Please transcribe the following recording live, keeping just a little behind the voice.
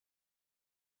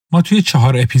ما توی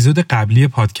 4 اپیزود قبلی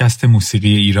پادکست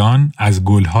موسیقی ایران از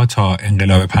گلها تا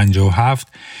انقلاب 57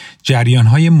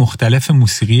 جریان‌های مختلف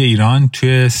موسیقی ایران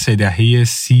توی 3 دهه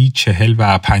 30، 40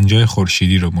 و 50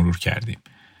 خورشیدی رو مرور کردیم.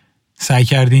 سعی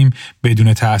کردیم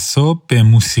بدون تعصب به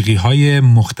موسیقی‌های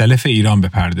مختلف ایران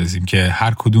بپردازیم که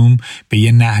هر کدوم به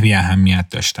یه نحوی اهمیت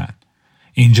داشتن.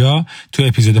 اینجا تو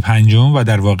اپیزود 5 و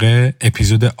در واقع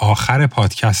اپیزود آخر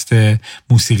پادکست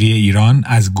موسیقی ایران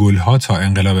از گلها تا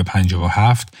انقلاب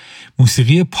 57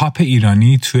 موسیقی پاپ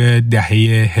ایرانی توی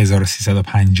دهه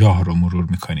 1350 رو مرور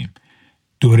میکنیم.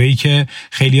 دوره‌ای که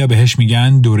خیلی‌ها بهش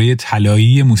میگن دوره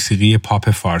طلایی موسیقی پاپ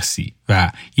فارسی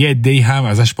و یه عده‌ای هم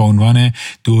ازش با عنوان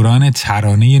دوران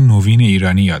ترانه نوین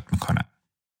ایرانی یاد میکنن.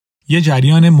 یه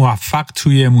جریان موفق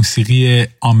توی موسیقی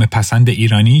عامه پسند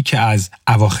ایرانی که از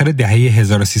اواخر دهه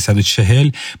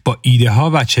 1340 با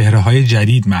ایده‌ها و چهره‌های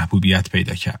جدید محبوبیت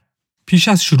پیدا کرد. پیش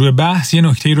از شروع بحث یه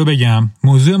نکته‌ای رو بگم.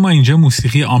 موضوع ما اینجا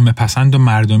موسیقی عامه پسند و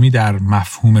مردمی در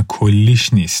مفهوم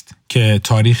کلیش نیست که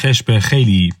تاریخش به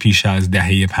خیلی پیش از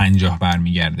دهه 50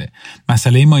 برمیگرده.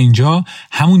 مسئله ما اینجا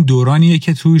همون دورانیه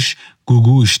که توش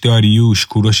گوگوش، داریوش،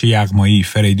 کوروش یغمایی،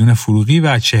 فریدون فروغی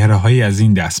و چهره‌هایی از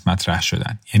این دست مطرح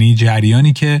شدن. یعنی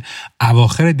جریانی که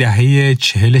اواخر دهه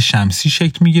 40 شمسی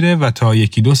شکل میگیره و تا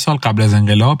 1-2 سال قبل از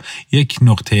انقلاب یک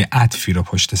نقطه عطفی رو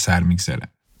پشت سر میگذاره.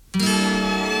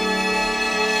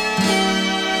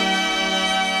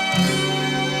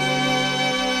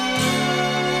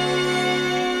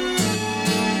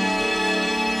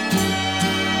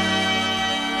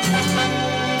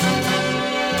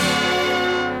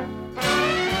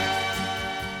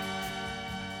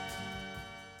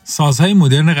 سازهای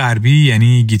مدرن غربی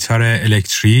یعنی گیتار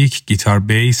الکتریک، گیتار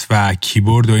بیس و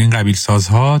کیبورد و این قبیل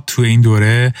سازها تو این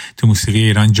دوره تو موسیقی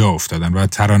ایران جا افتادن و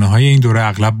ترانه‌های این دوره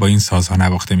اغلب با این سازها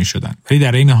نواخته می‌شدن. ولی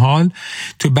در این حال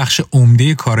تو بخش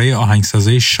عمده کارهای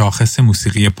آهنگسازای شاخص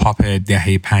موسیقی پاپ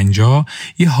دهه 50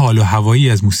 یه حال و هوایی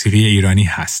از موسیقی ایرانی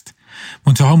هست.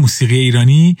 منتها موسیقی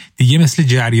ایرانی دیگه مثل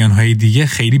جریان‌های دیگه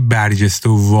خیلی برجسته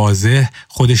و واضح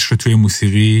خودش رو توی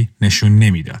موسیقی نشون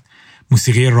نمیداد.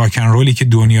 موسیقی راک ان رولی که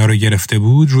دنیا رو گرفته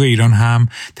بود روی ایران هم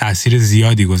تأثیر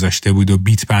زیادی گذاشته بود و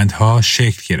بیت بندها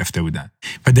شکل گرفته بودن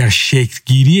و در شکل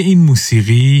گیری این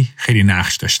موسیقی خیلی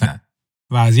نقش داشتن.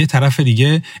 و از یه طرف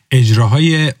دیگه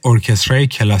اجراهای ارکسترای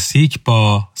کلاسیک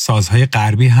با سازهای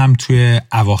غربی هم توی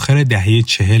اواخر دهه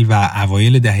 40 و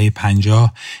اوایل دهه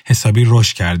 50 حسابی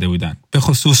رشد کرده بودن، به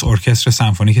خصوص ارکستر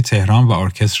سمفونیک تهران و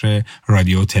ارکستر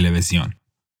رادیو و تلویزیون.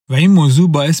 و این موضوع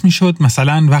باعث می شد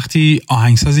مثلا وقتی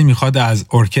آهنگسازی می خواد از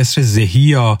ارکستر ذهی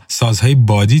یا سازهای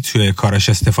بادی توی کاراش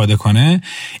استفاده کنه،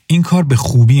 این کار به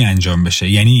خوبی انجام بشه.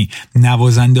 یعنی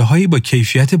نوازنده هایی با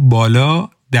کیفیت بالا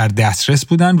در دسترس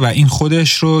بودن و این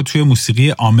خودش رو توی موسیقی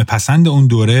عامه پسند اون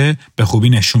دوره به خوبی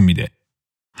نشون میده.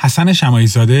 حسن شماعی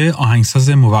زاده آهنگساز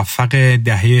موفق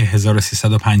دهه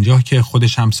 1350 که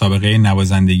خودش هم سابقه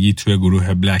نوازندگی توی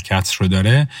گروه بلک کتس رو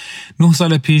داره، 9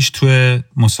 سال پیش توی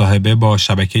مصاحبه با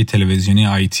شبکه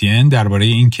تلویزیونی ITN درباره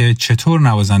اینکه چطور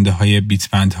نوازنده های بیت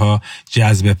بندها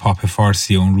جذب پاپ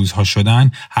فارسی اون روزها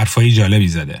شدن حرفای جالبی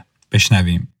زده.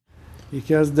 بشنویم.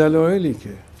 یکی از دلایلی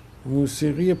که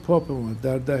موسیقی پاپ ما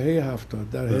در دهه 70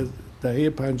 در دهه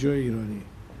 50 ایرانی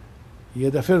یه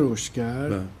دفعه رشد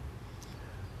کرد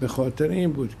به خاطر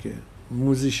این بود که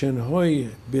موزیشن های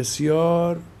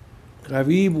بسیار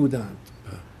قوی بودند،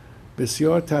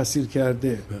 بسیار تحصیل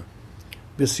کرده،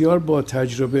 بسیار با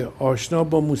تجربه، آشنا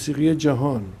با موسیقی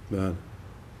جهان.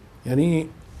 یعنی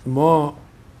ما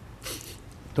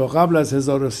تا قبل از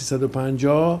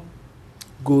 1350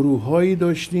 گروه هایی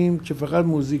داشتیم که فقط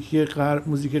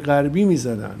موزیک غربی می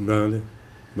زدن.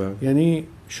 یعنی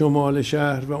شمال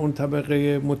شهر و اون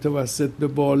طبقه متوسط به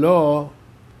بالا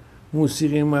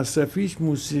موسیقی مصرفیش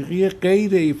موسیقی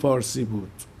غیر ای فارسی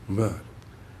بود.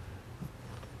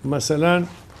 مثلا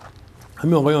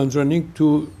همین آقای آندرانیک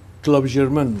تو کلاب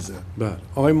ژرمن میزد،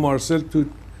 آقای مارسل تو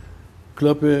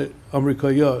کلاب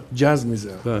آمریکایا جاز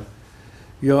میزد،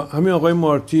 یا همین آقای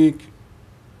مارتیک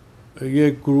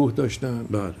یک گروه داشتن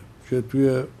که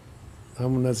توی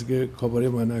همون نزدیک کاباره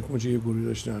منک اونجا یک گروه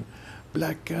داشتن،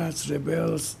 بلک کتس،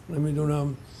 ریبلز،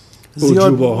 نمیدونم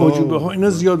زیاد اوجوبه ها، اینا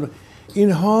زیاد.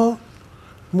 اینها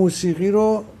موسیقی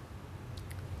رو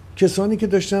کسانی که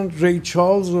داشتن ری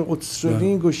چارلز و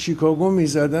اوتسترلینگ و شیکاگو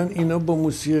میزدن، اینا با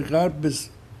موسیقی غرب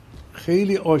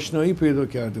خیلی آشنایی پیدا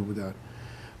کرده بودن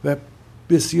و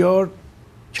بسیار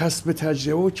کسب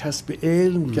تجربه و کسب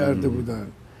علم کرده بودن،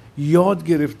 یاد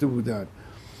گرفته بودن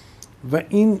و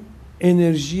این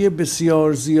انرژی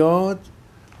بسیار زیاد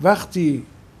وقتی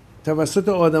توسط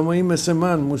آدمایی مثل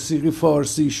من موسیقی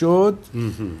فارسی شد،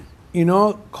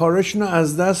 اینا کارشون رو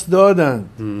از دست دادن.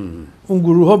 اون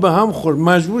گروه ها به هم خورد،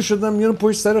 مجبور شدن میان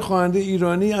پشت سر خواننده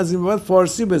ایرانی از این بعد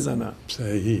فارسی بزنن.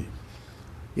 صحیح.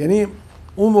 یعنی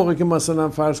اون موقع که مثلا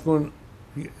فرض کن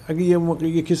اگه یه موقع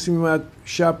یه کسی میمد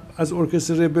شب از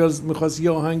ارکستر ریبلز میخواست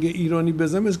یه آهنگ ایرانی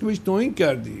بزنه، مثل که بهش توهین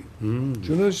کردی،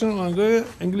 چون داشتن آهنگای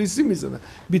انگلیسی میزدن،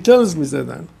 بیتلز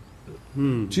میزدن،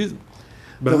 چیز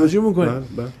توجه میکنه.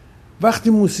 وقتی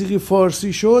موسیقی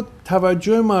فارسی شد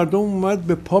توجه مردم اومد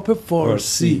به پاپ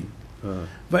فارسی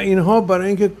و اینها برای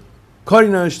اینکه کاری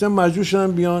نداشتن مجبور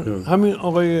شدن بیان. همین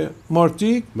آقای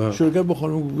مارتی شرکت با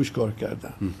خانم گوگوش کار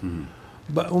کردن.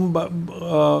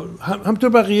 همطور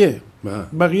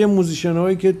بقیه موزیشن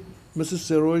هایی که مثل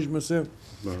سروش، مثل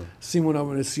سیمون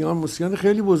آونسیان، موسیقیان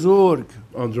خیلی بزرگ،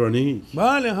 آندرانی،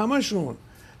 بله همشون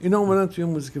اینا اومدن توی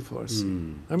موزیک فارسی.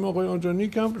 همین آقای آندرانی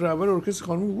هم رهبر ارکستر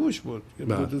خانم گوگوش بود که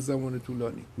زمان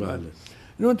طولانی. بله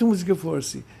اینا تو موزیک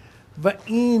فارسی. و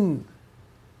این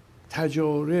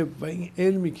تجارب و این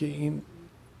علمی که این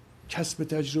کسب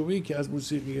تجربه‌ای که از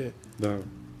موسیقی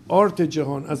آرت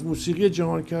جهان، از موسیقی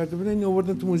جهان کرده بودن، این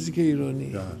آوردن تو موزیک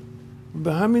ایرانی.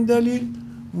 به همین دلیل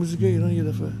موزیک ایران یه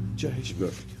دفعه جهش پیدا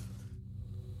کرد.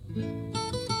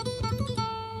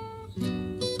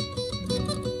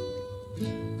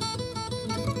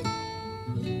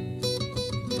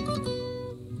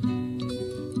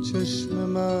 چشم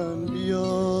من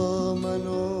بیا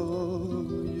منو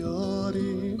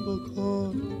یاری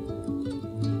بکن،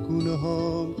 گونه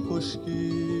هام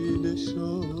خشکیده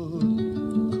شد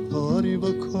کاری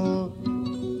بکن،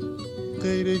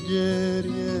 غیر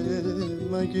گریه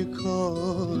مگه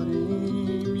کاری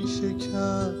میشه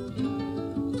کرد،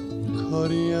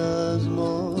 کاری از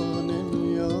ما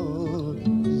نمیاد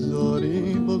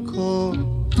زاری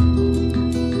بکن،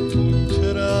 اون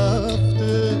که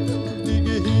رفته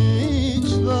دیگه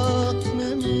هیچ وقت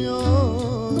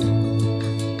نمیاد،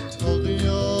 تا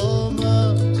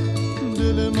قیامت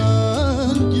دل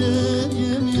من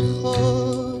گریه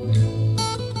میخواد.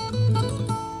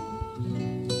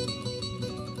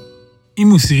 این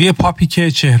موسیقی پاپی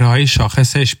که چهره‌های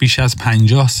شاخصش بیش از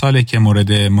 50 ساله که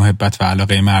مورد محبت و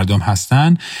علاقه مردم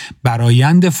هستن،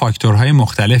 برآیند فاکتورهای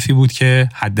مختلفی بود که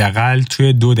حداقل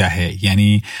توی 2 دهه،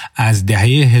 یعنی از دهه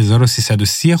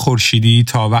 1330 خورشیدی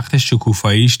تا وقت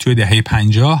شکوفاییش توی دهه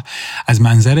 50، از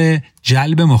منظر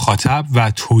جلب مخاطب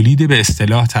و تولید به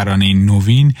اصطلاح ترانه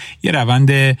نوین یه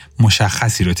روند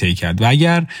مشخصی رو طی کرد. و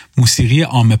اگر موسیقی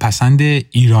عامه پسند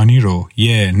ایرانی رو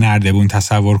یه نردبون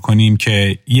تصور کنیم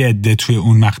که یه عده توی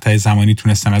اون مقطع زمانی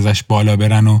تونستن ازش بالا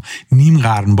برن و نیم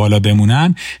قرن بالا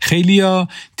بمونن، خیلیا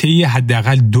طی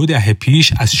حداقل 2 دهه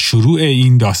پیش از شروع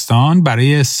این داستان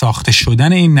برای ساخته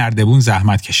شدن این نردبون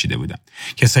زحمت کشیده بودن،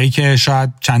 کسایی که شاید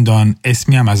چندان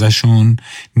اسمی هم ازشون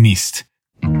نیست.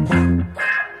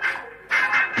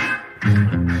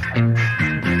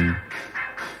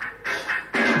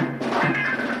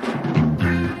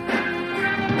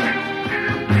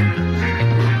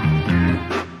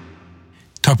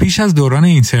 تا پیش از دوران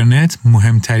اینترنت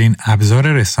مهمترین ابزار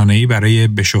رسانه‌ای برای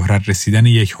به شهرت رسیدن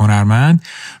یک هنرمند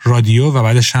رادیو و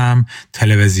بعدش هم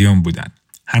تلویزیون بودن.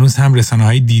 هنوز هم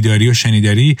رسانه‌های دیداری و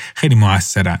شنیداری خیلی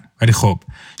موثرن، ولی خب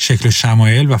شکل و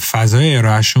شمایل و فضای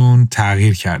ارائهشون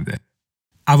تغییر کرده.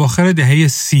 اواخر دهه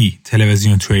 30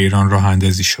 تلویزیون تو ایران راه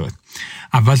اندازی شد.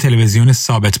 اول تلویزیون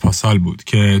ثابت پاسال بود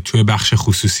که توی بخش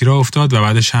خصوصی راه افتاد و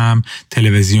بعدش هم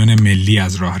تلویزیون ملی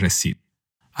از راه رسید.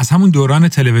 از همون دوران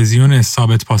تلویزیون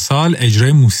ثابت پاسال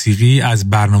اجرای موسیقی از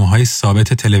برنامه‌های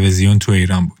ثابت تلویزیون تو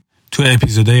ایران بود. تو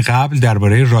اپیزودهای قبل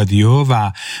درباره رادیو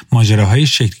و ماجراهای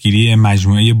شکلگیری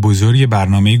مجموعه بزرگ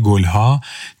برنامه گلها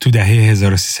تو دهه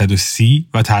 1330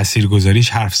 و تاثیرگذاریش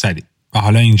حرف زدیم. و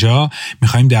حالا اینجا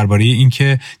میخوایم درباره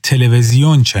اینکه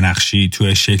تلویزیون چه نقشی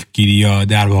تو شکلگیری یا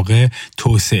در واقع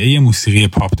توسعه موسیقی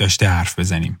پاپ داشته حرف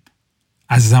بزنیم.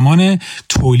 از زمان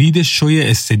تولید شوی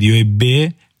استدیوی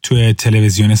ب تو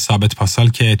تلویزیون ثابت پاسال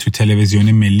که تو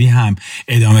تلویزیون ملی هم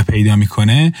ادامه پیدا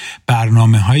میکنه،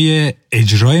 برنامه‌های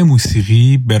اجرای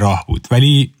موسیقی به راه بود،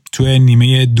 ولی تو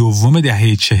نیمه دوم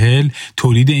دهه 40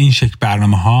 تولید این شکل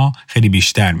برنامه‌ها خیلی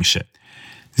بیشتر میشه.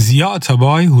 زیا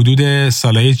عطایی حدود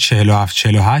سالهای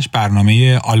 47-48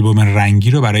 برنامه آلبوم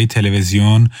رنگی رو برای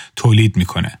تلویزیون تولید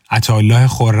میکنه. عطاالله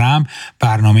خرم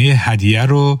برنامه هدیه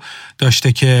رو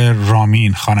داشته که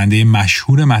رامین خواننده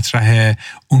مشهور مطرح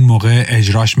اون موقع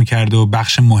اجراش میکرد و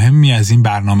بخش مهمی از این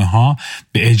برنامه‌ها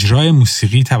به اجرای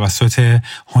موسیقی توسط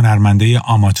هنرمنده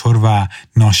آماتور و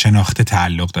ناشناخته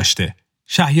تعلق داشته.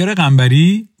 شهریار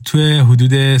قنبری توی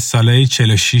حدود سالهای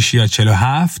 46 یا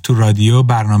 47 تو رادیو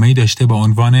برنامه‌ای داشته با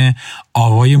عنوان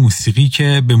آوای موسیقی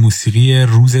که به موسیقی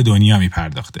روز دنیا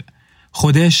میپرداخته.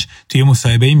 خودش توی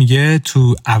مصاحبه‌ای میگه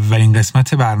تو اولین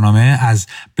قسمت برنامه از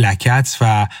بلکت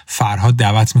و فرهاد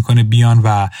دعوت میکنه بیان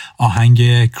و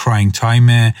آهنگ کراینگ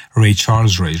تایم ری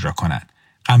چارلز رو اجرا کنن.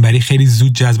 قنبری خیلی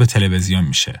زود جذب تلویزیون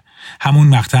میشه. همون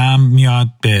مقطع هم میاد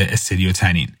به استودیو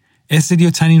تنین. استودیو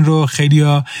تنین رو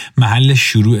خیلیا محل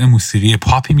شروع موسیقی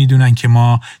پاپی میدونن که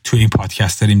ما توی این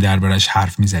پادکست داریم دربارش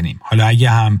حرف میزنیم. حالا اگه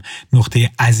هم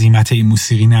نقطه عظیمت این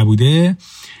موسیقی نبوده،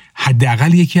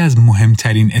 حداقل یکی از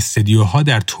مهمترین استودیوها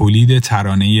در تولید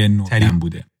ترانه نوترین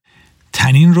بوده.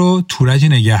 تنین رو تورج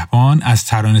نگهبان از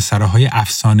ترانه‌سراهای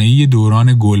افسانه‌ای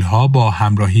دوران گلها با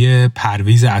همراهی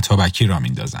پرویز عطایی را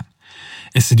میندازن.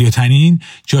 استودیو تنین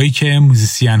جایی که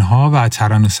موزیسین‌ها و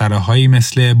ترانه‌سراهایی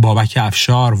مثل بابک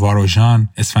افشار، واروژان،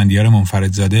 اسفندیار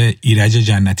منفردزاده، ایرج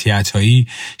جنتی عطایی،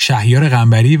 شهریار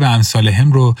قنبری و امثال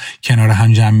هم رو کنار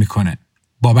هم جمع میکنه.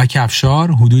 بابک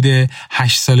افشار حدود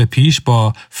 8 سال پیش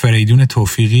با فریدون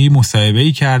توفیقی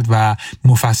مصاحبه‌ای کرد و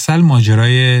مفصل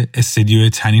ماجرای استودیو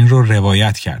تنین رو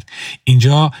روایت کرد.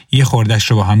 اینجا یه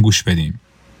خوردش رو با هم گوش بدیم.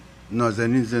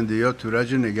 نازنین زنده‌یاد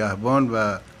تورج نگهبان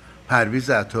و پرویز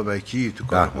عطایی تو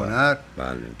کار هنر،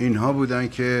 اینها بودن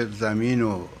که زمین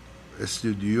و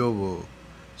استودیو و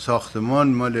ساختمان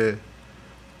مال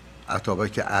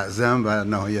عطایی اعظم و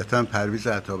نهایتاً پرویز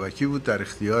عطایی بود، در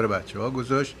اختیار بچه‌ها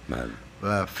گذاشت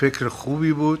و فکر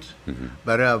خوبی بود.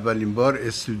 برای اولین بار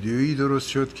استودیویی درست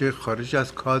شد که خارج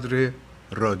از کادر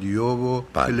رادیو و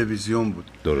تلویزیون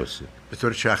بود. درسته. به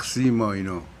طور شخصی ما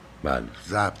اینو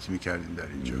ضبط می‌کردیم در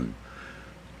اینجا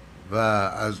و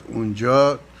از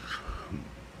اونجا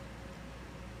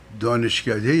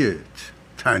دانشکده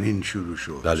تنین شروع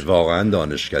شد. واقعا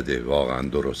دانشکده، واقعا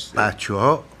درسته.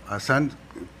 بچه‌ها اصلا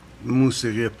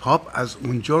موسیقی پاپ از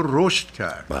اونجا رشد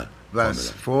کرد و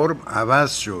از فرم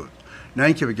عوض شد. نه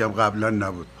اینکه بگم قبلا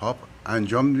نبود، پاپ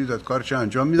انجام میداد، کارش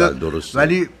انجام میداد،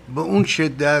 ولی با اون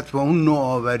شدت، با اون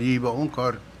نوآوری، با اون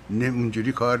کار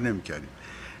اونجوری کار نمی‌کردیم.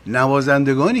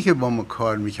 نوازندگانی که با ما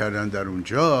کار میکردن در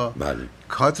اونجا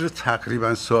کادر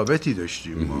تقریبا ثابتی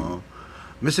داشتیم ما،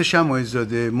 مثل شماعی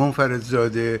زاده،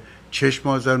 منفردزاده، چشم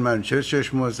آذر، منوچهر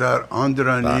چشم آذر،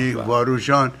 دورانی،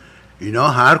 واروژان، اینا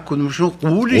هر کدومشون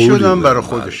قولی شدن برای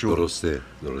خودشون. درسته.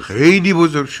 خیلی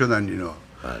بزرگ شدن اینا.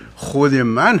 خود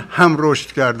من هم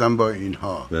رشد کردم با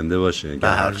اینها. بنده باشه به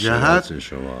هر جهت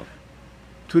شما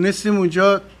تونستیم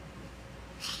اونجا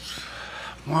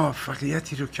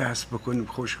موفقیتی رو کسب بکنیم.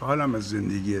 خوشحالم از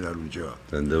زندگی در اونجا.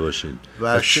 زنده باشین.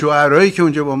 و شاعرایی که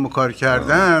اونجا با ما کار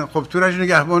کردن، خب تورج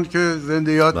نگهبان که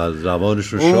زنده یاد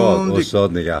زبانشون شاد،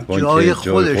 استاد نگهبان جای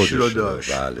خودش رو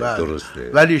داشت. بله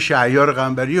درسته. ولی شهریار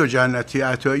قنبری و جنتی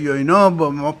عطایی و اینا با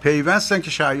ما پیوستن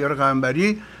که شهریار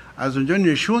قنبری از اونجا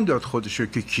نشون داد خودشو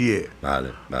که کیه. بله.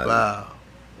 و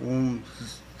اون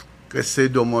قصه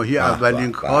 2 ماهی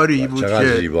اولین کاری بود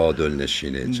چقدر که زیبا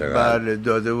دلنشینه، چقدر بله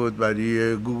داده بود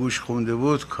برای گوگوش خونده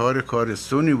بود،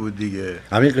 کارستونی بود دیگه.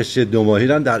 همین قصه 2 ماهی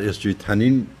رو در استودیو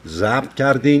تنین ضبط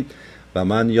کردین و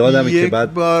من یادمه که بعد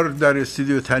یک بار در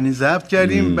استودیو تنین ضبط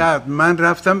کردیم. بعد من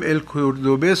رفتم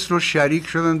الکوردوبس رو شریک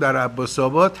شدم در عباس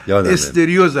آباد،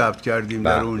 استریو ضبط کردیم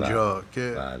در اونجا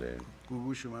که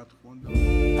گوگوش اومد خوند.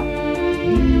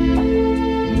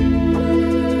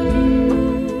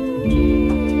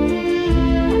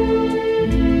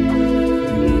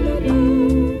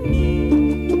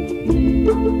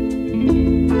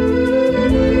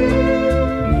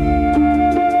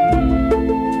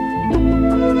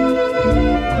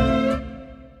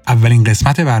 اولین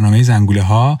قسمت برنامه زنگوله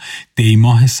ها دی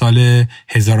ماه سال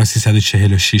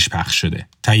 1346 پخش شده.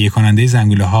 تهیه کننده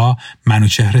زنگوله ها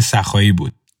منوچهر سخایی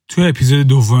بود. تو اپیزود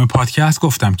 2 پادکست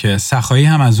گفتم که سخایی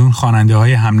هم از اون خواننده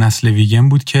های همنسل ویگن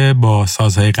بود که با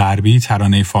سازهای غربی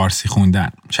ترانه فارسی خوندن.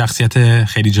 شخصیت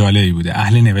خیلی جالبی بوده.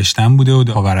 اهل نوشتن بوده و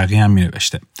داورقی هم می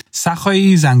نوشته.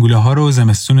 سخایی زنگوله ها رو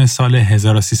زمستون سال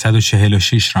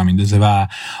 1346 را میندازه و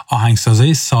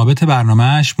آهنگسازای ثابت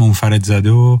برنامه‌اش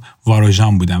منفردزاده و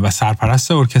واروژان بودن و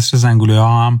سرپرست ارکستر زنگوله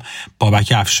ها هم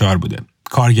بابک افشار بوده.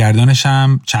 کارگردانش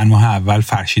هم چند ماه اول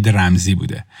فرشید رمزی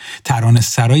بوده. ترانه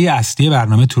سرای اصلی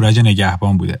برنامه تورج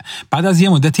نگهبان بوده. بعد از یه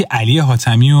مدتی علی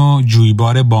حاتمی و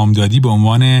جویبار بامدادی به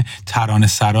عنوان ترانه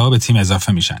سرا به تیم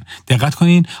اضافه میشن. دقت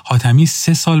کنین حاتمی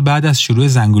 3 سال بعد از شروع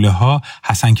زنگوله ها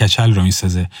حسن کچل رو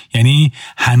میسازه. یعنی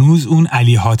هنوز اون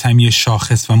علی حاتمی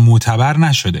شاخص و معتبر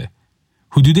نشده.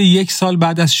 حدود 1 سال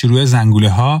بعد از شروع زنگوله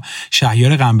ها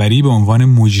شهریار قنبری به عنوان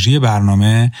مجری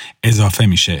برنامه اضافه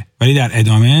میشه، ولی در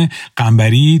ادامه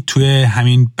قنبری توی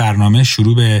همین برنامه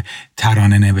شروع به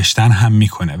ترانه نوشتن هم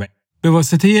میکنه. به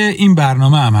واسطه این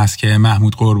برنامه هم هست که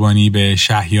محمود قربانی به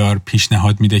شهریار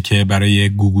پیشنهاد میده که برای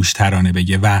گوگوش ترانه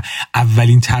بگه و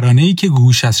اولین ترانه‌ای که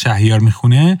گوگوش از شهریار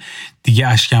میخونه دیگه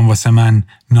اشکم واسه من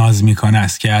ناز میکنه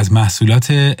است که از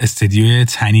محصولات استدیو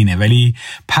تنینه، ولی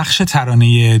پخش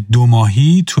ترانه 2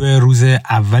 ماهی توی روز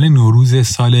اول نوروز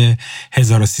سال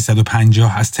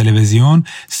 1350 از تلویزیون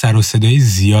سر و صدای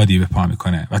زیادی به پا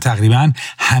میکنه و تقریبا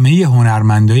همه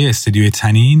هنرمندای استدیو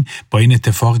تنین با این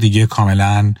اتفاق دیگه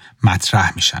کاملا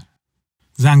مطرح میشن.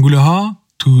 زنگوله ها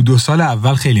تو 2 سال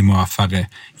اول خیلی موفقه.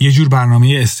 یه جور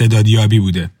برنامه استعدادیابی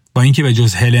بوده. با اینکه به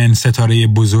جز هلن ستاره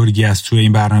بزرگی از توی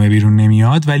این برنامه بیرون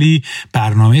نمیاد، ولی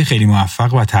برنامه خیلی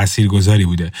موفق و تاثیرگذاری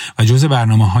بوده و جز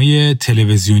برنامه‌های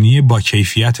تلویزیونی با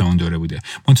کیفیت اون دوره بوده.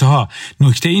 منتها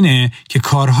نکته اینه که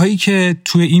کارهایی که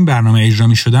توی این برنامه اجرا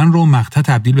می‌شدن رو مقطع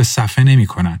تبدیل به صفحه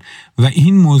نمی‌کنن و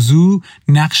این موضوع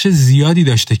نقش زیادی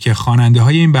داشته که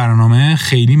خواننده‌های این برنامه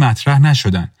خیلی مطرح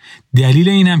نشدن. دلیل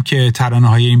اینم که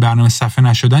ترانه‌های این برنامه صفحه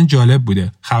نشدن جالب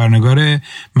بوده. خبرنگار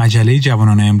مجله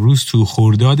جوانان امروز تو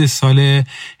خرداد سال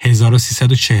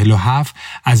 1347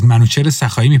 از منوچهر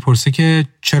سخایی میپرسه که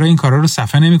چرا این کارا رو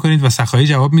صفحه نمی‌کنید و سخایی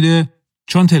جواب میده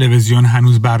چون تلویزیون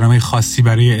هنوز برنامه خاصی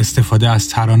برای استفاده از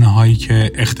ترانه‌هایی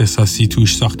که اختصاصی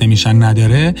توش ساخته میشن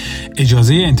نداره،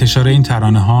 اجازه انتشار این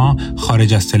ترانه‌ها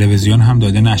خارج از تلویزیون هم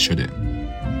داده نشده.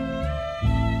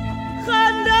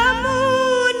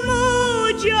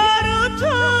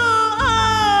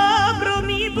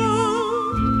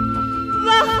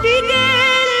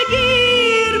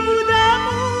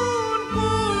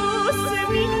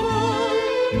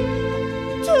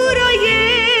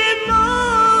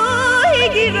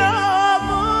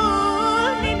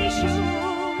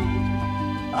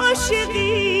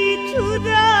 عاشقی تو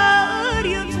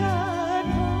دریا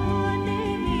تنها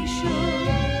نمیشد،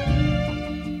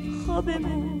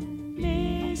 خوابمون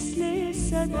مثل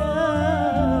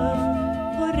صدف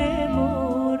پر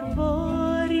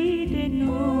مروارید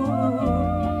نور،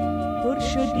 پر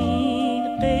شد این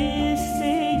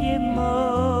قصه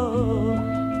ما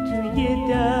توی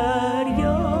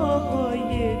دریاهای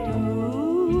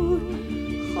دور،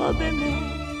 خوابمون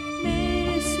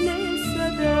مثل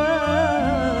صدف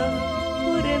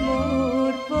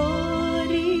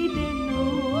مروارید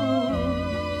نور،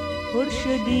 پر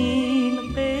شد این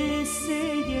قصه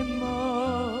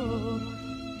ما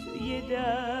توی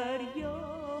دریاهای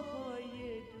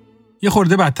دور. یه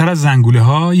خورده بدتر از زنگوله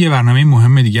ها یه برنامه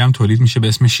مهم دیگه هم تولید میشه به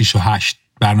اسم 6 و 8.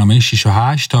 برنامه 6 و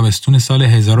 8 تابستون سال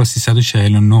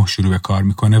 1349 شروع به کار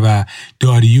میکنه و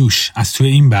داریوش از توی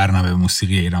این برنامه به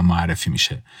موسیقی ایران معرفی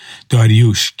میشه.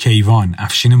 داریوش، کیوان،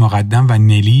 افشین مقدم و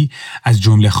نلی از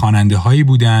جمله خواننده هایی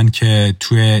بودن که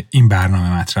توی این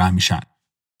برنامه مطرح میشن.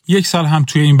 1 سال هم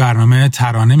توی این برنامه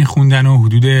ترانه میخوندن و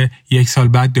حدود 1 سال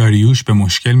بعد داریوش به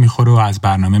مشکل میخوره و از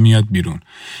برنامه میاد بیرون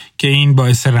که این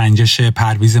باعث رنجش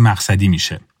پرویز مقصدی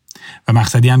میشه و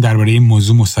مقصدی هم درباره این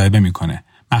موضوع مصاحبه میکنه.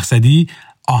 مقصدی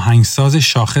آهنگساز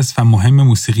شاخص و مهم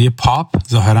موسیقی پاپ،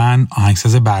 ظاهراً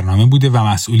آهنگساز برنامه بوده و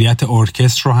مسئولیت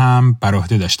ارکستر رو هم بر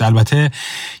عهده داشته. البته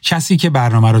کسی که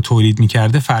برنامه رو تولید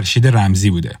میکرده فرشید رمزی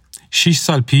بوده. 6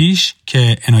 سال پیش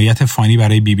که عنایت فانی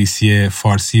برای BBC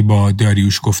فارسی با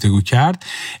داریوش گفتگو کرد،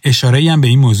 اشاره‌ای هم به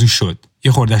این موضوع شد.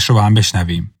 یه خردش رو با هم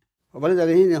بشنویم. ولی در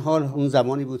این حال اون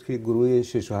زمانی بود که گروه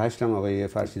 6 و 8 هم آقای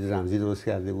فرشید رمزی درست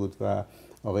کرده بود و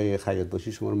آقای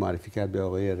خیاط‌باشی شما رو معرفی کرد به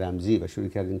آقای رمزی و شروع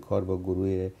کردین کار با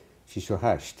گروه 6 و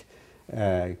 8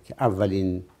 که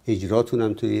اولین اجراتون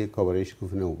هم توی کاباره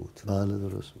شکوفه نو بود. بله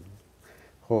درست.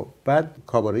 خب بعد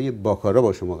کاباره باکارا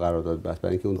با شما قرار داد، برای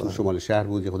اینکه اون تو شمال شهر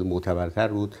بود، یه خود معتبرتر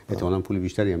بود، احتمالاً پول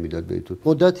بیشتری هم میداد بهتون.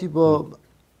 مدتی با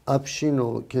افشین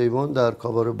و کیوان در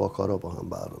کاباره باکارا با هم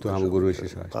برنامه تو همون گروه 6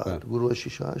 و 8. گروه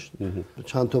 6 و 8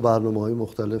 چند تا برنامه‌های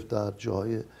مختلف در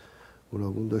جاهای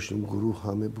گوناگون داشتیم، گروه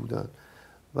همه بودن.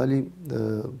 ولی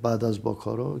بعد از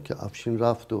باکارا که افشین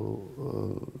رفت و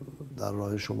در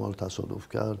راه شمال تصادف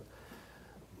کرد،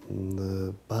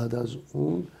 بعد از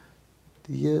اون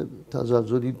دیگه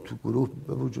تزلزلی تو گروه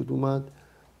به وجود اومد.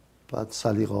 بعد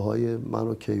سلیقه‌های من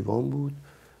و کیوان بود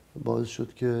باعث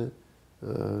شد که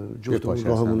جفتمون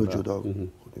راهمون رو جدا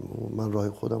کنیم. من راه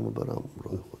خودم رو برم،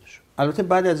 راه خودش. البته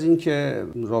بعد از این که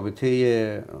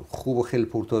رابطه خوب و خیلی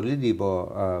پرتولیدی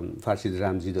با فرشید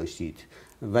رمزی داشتید،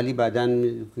 ولی بعداً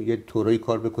یه طوری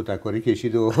کار به کتککاری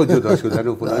کشید و جدا شدن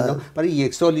و فلان، برای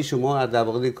 1 سالی شما در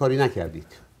واقع کاری نکردید.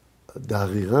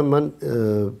 دقیقاً من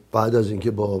بعد از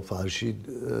اینکه با فرشید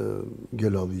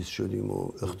گلاویز شدیم و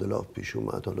اختلاف پیش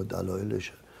اومد، حالا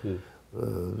دلایلش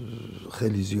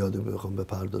خیلی زیاده بخوام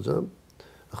بپردازم،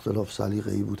 اختلاف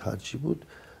سلیقه‌ای بود، هرچی بود،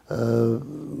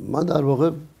 من در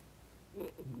واقع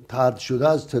طرد شده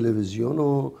از تلویزیون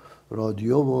و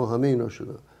رادیو و همه اینا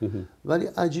شدم. ولی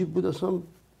عجیب بود، اصلا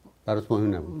برات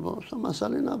مهم نبود، اصلا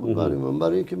مسئله نبود برای من،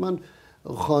 برای اینکه من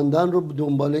خواندن رو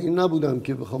دنبال این نبودم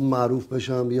که بخوام معروف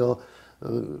بشم یا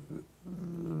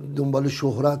دنبال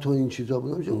شهرت و این چیزا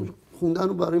بودم.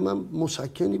 خوندن برای من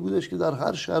مسکنی بودش که در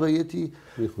هر شرایطی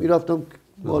میرفتم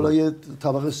بالای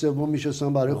طبقه سوم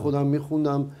میشستم برای خودم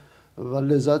میخوندم و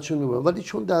لذتشون میبردم. ولی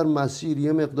چون در مسیر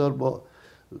یه مقدار با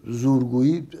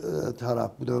زورگویی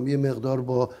طرف بودم، یه مقدار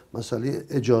با مسئله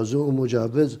اجازه و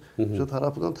مجوز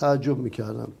طرف بودم، تعجب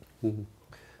میکردم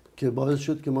که باعث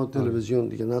شد که ما تلویزیون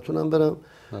دیگه نتونم برم.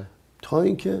 تا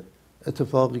اینکه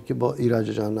اتفاقی که با ایرج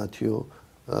جنتی و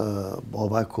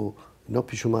بابک و اینا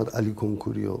پیش اومد، علی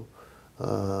کنکوری و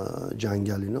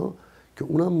جنگل اینا، که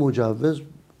اونم مجوز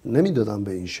نمیدادن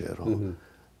به این شعرها.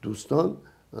 دوستان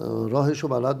راهشو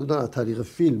بلد بودن، از طریق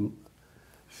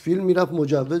فیلم میرفت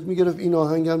مجوز میگرفت، این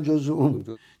آهنگم جزو اون.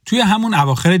 توی همون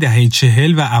اواخر دهه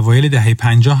 40 و اوایل دهه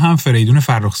 50 هم فریدون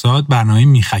فرخزاد برنامه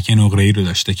میخک نقره‌ای رو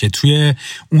داشته که توی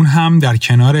اون هم در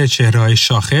کنار چهره‌های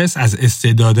شاخص از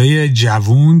استعدادهای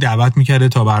جوون دعوت میکرده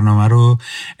تا برنامه رو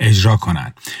اجرا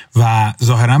کنن و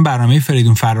ظاهراً برنامه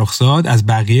فریدون فرخزاد از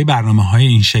بقیه برنامه‌های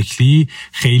این شکلی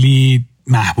خیلی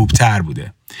محبوب‌تر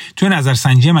بوده. توی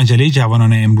نظرسنجی مجله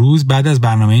جوانان امروز بعد از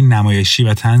برنامه نمایشی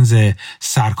و طنز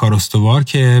سرکار استوار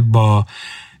که با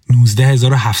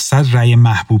 19700 رأی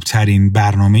محبوب ترین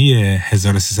برنامه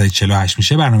 1348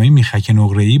 میشه، برنامه میخک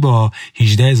نقره‌ای با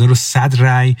 18100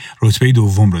 رأی رتبه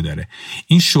دوم رو داره.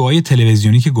 این شوهای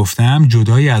تلویزیونی که گفتم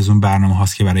جدای از اون برنامه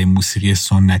هاست که برای موسیقی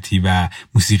سنتی و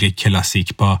موسیقی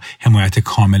کلاسیک با حمایت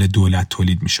کامل دولت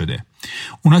تولید میشده.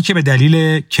 اونا که به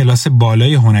دلیل کلاس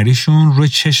بالای هنریشون روی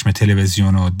چشم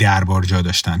تلویزیون و دربار جا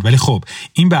داشتن، ولی خب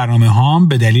این برنامه ها هم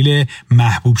به دلیل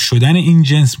محبوب شدن این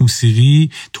جنس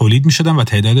موسیقی تولید می شدن و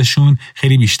تعدادشون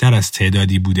خیلی بیشتر از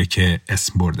تعدادی بوده که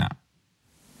اسم بردم.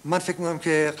 من فکر می‌کنم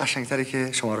که قشنگتره که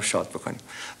شما رو شاد بکنیم.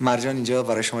 مرجان اینجا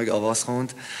برای شما یک آواز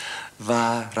خوند و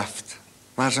رفت.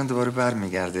 مرجان دوباره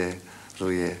برمیگرده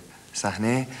روی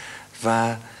صحنه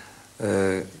و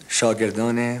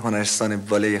شاگردان هنرستان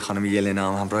بالای خانم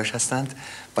یلنا هم همراهش هستند.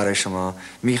 برای شما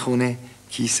میخونه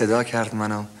کی صدا کرد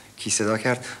منو، کی صدا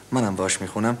کرد منم باش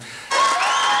میخونم.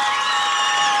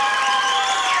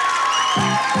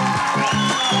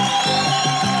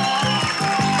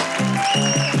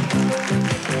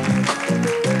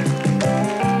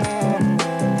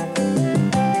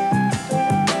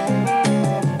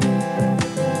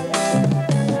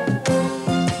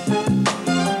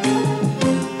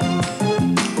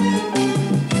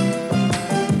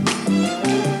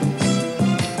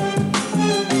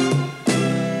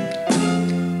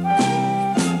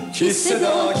 کی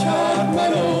صدا کرد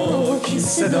منو، کی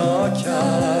صدا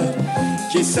کرد،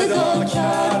 کی صدا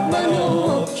کرد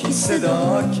منو، کی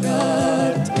صدا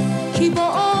کرد، کی با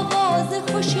آواز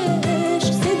خوشش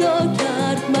صدا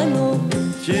کرد منو،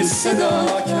 کی صدا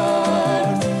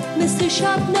کرد، مثل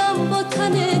شبنم با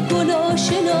تن گل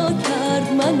آشنا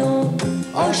کرد منو،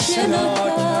 آشنا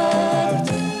کرد،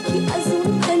 کی از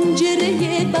اون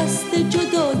پنجره بسته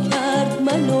جدا کرد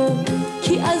منو،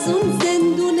 کی از اون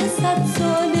زندون 100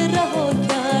 سال رها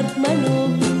کرد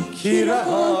منو، کی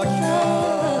رها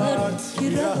کرد، کی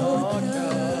رها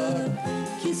کرد،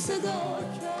 کی صدا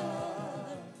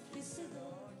کرد، کی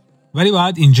صدا کرد. ولی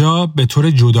باید اینجا به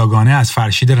طور جداگانه از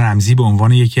فرشید رمزی به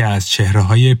عنوان یکی از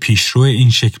چهره‌های پیشرو این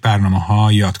شکل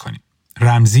برنامه‌ها یاد کنیم.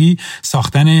 رمزی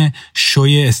ساختن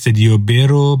شوی استودیو ب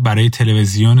رو برای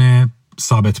تلویزیون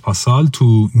ثابت پاسال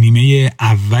تو نیمه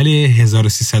اول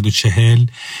 1340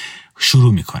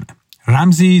 شروع میکنه.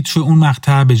 رمزی تو اون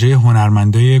مقطع به جای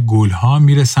هنرمندای گلها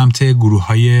میره سمت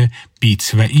گروه‌های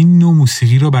بیت و این نوع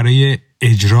موسیقی رو برای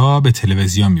اجرا به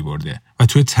تلویزیون میبرده و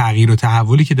توی تغییر و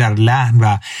تحولی که در لحن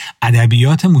و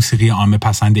ادبیات موسیقی عامه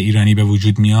پسند ایرانی به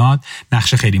وجود میاد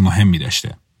نقش خیلی مهمی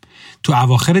داشته. تو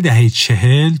اواخر دهه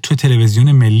 40 تو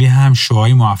تلویزیون ملی هم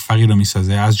شوهای موفقی رو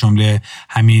میسازه، از جمله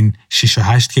همین 6 و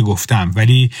 8 که گفتم،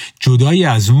 ولی جدای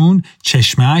از اون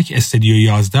چشمک، استودیو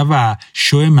 11 و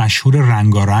شو مشهور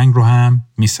رنگارنگ رو هم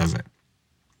میسازه.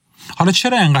 حالا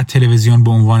چرا انقدر تلویزیون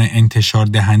به عنوان انتشار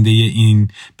دهنده این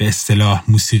به اصطلاح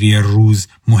موسیقی روز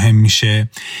مهم میشه؟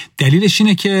 دلیلش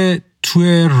اینه که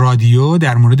توی رادیو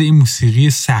در مورد این موسیقی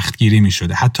سختگیری می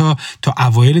شده. حتی تا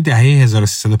اوایل دهه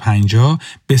 1350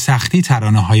 به سختی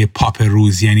ترانه‌های پاپ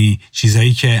روز، یعنی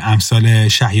چیزایی که امثال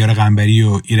شهریار قنبری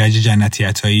و ایرج جنتی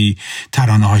عطایی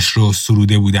ترانه‌هاش رو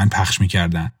سروده بودن پخش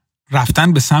می‌کردن.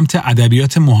 رفتن به سمت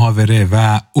ادبیات محاوره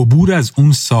و عبور از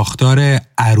اون ساختار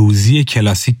عروضی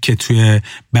کلاسیک که توی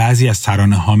بعضی از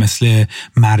ترانه‌ها مثل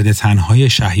مرد تنهای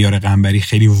شهریار قنبری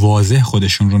خیلی واضح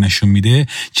خودشون رو نشون میده،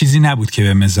 چیزی نبود که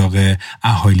به مذاق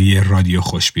اهالی رادیو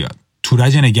خوش بیاد.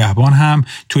 تورج نگهبان هم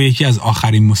تو یکی از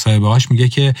آخرین مصاحبه‌هاش میگه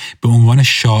که به عنوان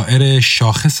شاعر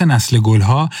شاخص نسل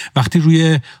گلها وقتی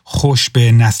روی خوش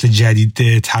به نسل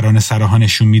جدید ترانه سراها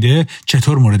نشون میده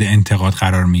چطور مورد انتقاد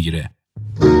قرار میگیره.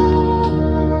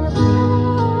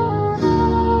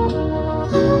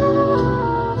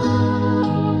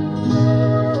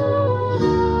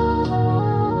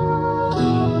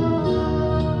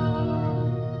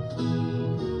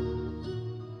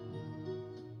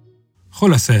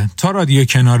 خلاصه تا رادیو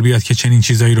کنار بیاد که چنین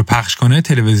چیزایی رو پخش کنه،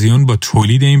 تلویزیون با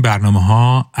تولید این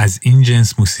برنامه‌ها از این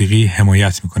جنس موسیقی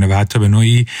حمایت میکنه و حتی به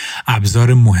نوعی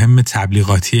ابزار مهم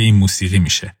تبلیغاتی این موسیقی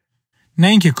میشه. نه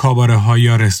اینکه کاباره‌ها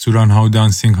یا رستوران‌ها و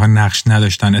دانسینگ‌ها نقش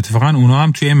نداشتن، اتفاقاً اونا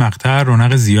هم توی این مقطع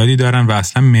رونق زیادی دارن و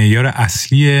اصلا معیار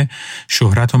اصلی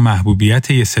شهرت و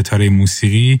محبوبیت یه ستاره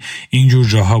موسیقی اینجور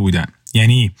جاها بودن.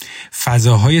 یعنی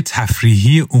فضاهای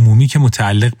تفریحی عمومی که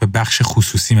متعلق به بخش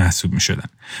خصوصی محسوب می شدن.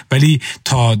 ولی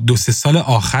تا 2-3 سال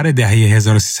آخر دهه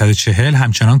 1340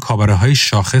 همچنان کاباره‌های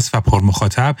شاخص و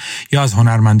پرمخاطب یا از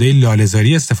هنرمندای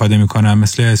لاله‌زاری استفاده می کنن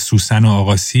مثل سوسن و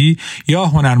آقاسی یا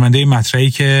هنرمندای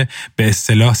مطرحی که به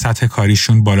اصطلاح سطح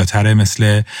کاریشون بالاتره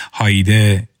مثل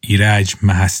هایده، ایرج،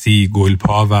 مهستی،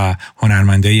 گلپا و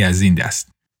هنرمندایی از این دست.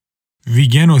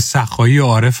 ویگن و سقایی و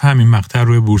عارف هم این مقطع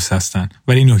روی بورس هستن،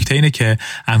 ولی نکته اینه که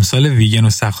امثال ویگن و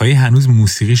سقایی هنوز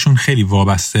موسیقیشون خیلی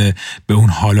وابسته به اون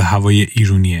حال و هوای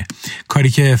ایرانیه. کاری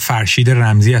که فرشید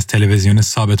رمزی از تلویزیون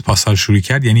ثابت پاسال شروع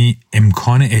کرد، یعنی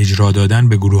امکان اجرا دادن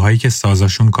به گروهایی که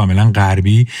سازاشون کاملا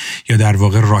غربی یا در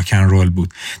واقع راکن رول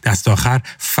بود. دست آخر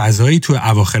فضایی تو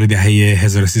اواخر دهه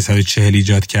 1340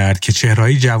 ایجاد کرد که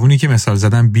چهرهایی جوونی که مثال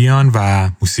زدن بیان و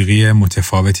موسیقی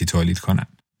متفاوتی تولید کنن.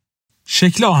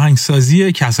 شکل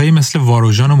آهنگسازی کسایی مثل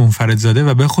واروژان و منفردزاده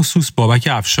و به خصوص بابک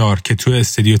افشار که توی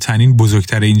استودیو تنین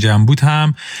بزرگتر این جمع بود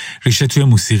هم ریشه توی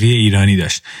موسیقی ایرانی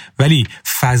داشت، ولی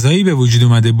فضایی به وجود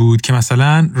اومده بود که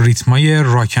مثلا ریتمای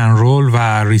راکن رول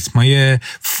و ریتمای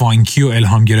فانکی و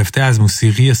الهام گرفته از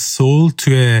موسیقی سول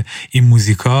توی این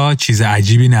موزیکا چیز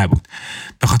عجیبی نبود.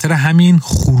 به خاطر همین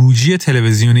خروجی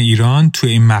تلویزیون ایران توی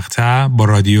این مقطع با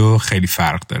رادیو خیلی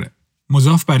فرق داره.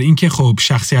 مضاف بر این که خب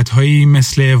شخصیت‌هایی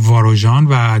مثل واروژان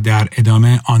و در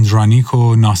ادامه آندرانیک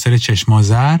و ناصر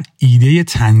چشمازر ایده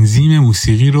تنظیم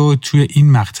موسیقی رو توی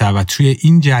این مقطع و توی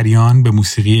این جریان به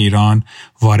موسیقی ایران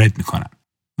وارد می‌کنن.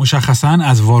 مشخصاً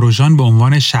از واروژان به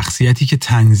عنوان شخصیتی که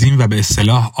تنظیم و به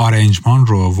اصطلاح آرنجمان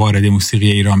رو وارد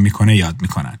موسیقی ایران می‌کنه یاد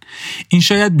می‌کنن. این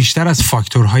شاید بیشتر از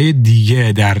فاکتورهای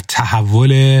دیگه در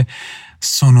تحول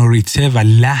سونوریته و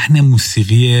لحن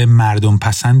موسیقی مردم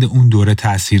پسند اون دوره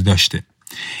تأثیر داشته.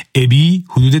 ابی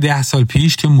حدود 10 سال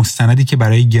پیش توی مستندی که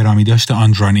برای گرامی داشت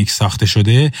آندرانیک ساخته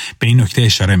شده به این نکته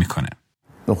اشاره میکنه.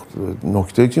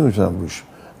 نکته که میتونم روش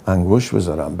انگوش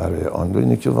بذارم برای آندو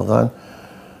اینه که واقعا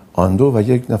آندو و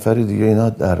یک نفر دیگه اینا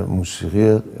در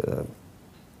موسیقی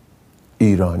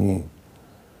ایرانی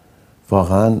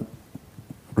واقعا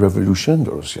رولوشن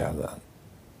درست کردن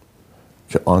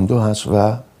که آندو هست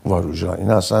و واروژان.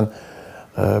 این اصلا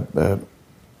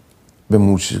به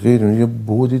موسیقی ایرانی یه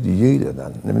بعد دیگه‌ای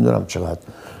دادن. نمیدونم چقدر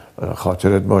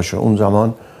خاطرت باشه اون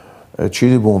زمان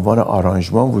چیزی به عنوان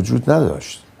آرانژمان وجود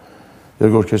نداشت.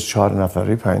 یه ارکستر 4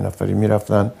 نفری 5 نفری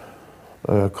میرفتن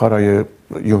کارهای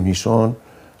یونیسون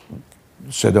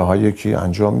صداهایی که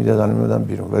انجام میدادن میدادن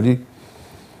بیرون، ولی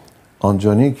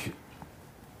آندرانیک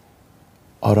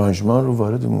آرانژمان رو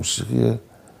وارد موسیقی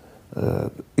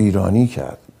ایرانی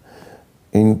کرد.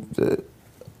 این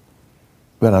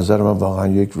به نظر من واقعا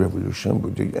یک رولوشن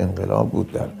بود، یک انقلاب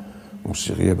بود در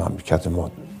موسیقی مملکت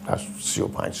ما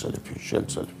 35 سال پیش 40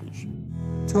 سال پیش.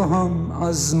 تو هم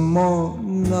از ما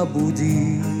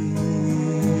نبودی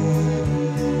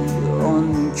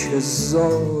آن که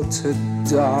ذات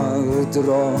درد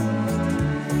را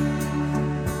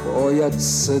باید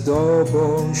صدا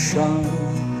باشم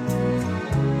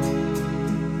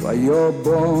و یا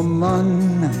با من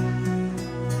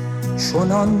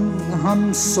چنان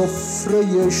هم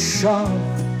سفره شب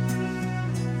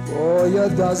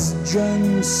باید از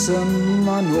جنس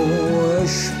من و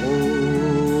عشق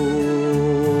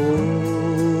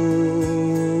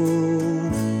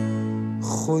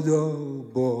خدا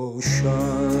باشد.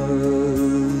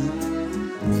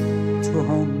 تو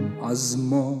هم از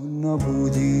ما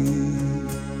نبودی.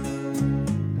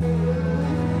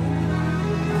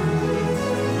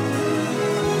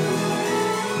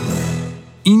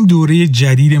 این دوره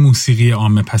جدید موسیقی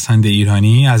عامه پسند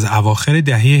ایرانی از اواخر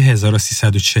دهه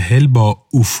 1340 با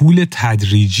افول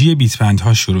تدریجی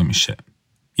بیتبندها شروع میشه.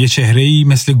 یه چهره‌ای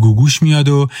مثل گوگوش میاد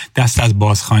و دست از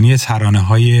بازخوانی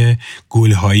ترانه‌های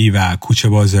گلهایی و کوچه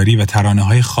بازاری و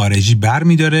ترانه‌های خارجی بر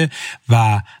می‌داره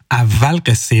و اول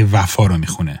قصه وفا رو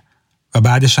میخونه. و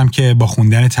بعدش هم که با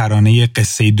خوندن ترانه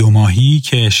قصه 2 ماهی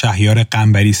که شهریار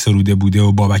قنبری سروده بوده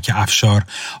و بابک افشار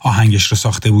آهنگش رو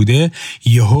ساخته بوده،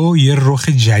 یهو یه رخ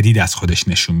جدید از خودش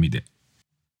نشون میده.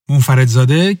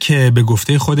 منفردزاده که به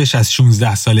گفته خودش از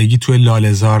 16 سالگی توی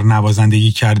لاله‌زار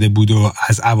نوازندگی کرده بود و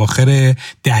از اواخر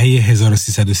دهه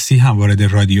 1330 هم وارد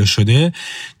رادیو شده،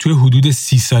 توی حدود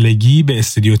 30 سالگی به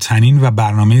استودیو تنین و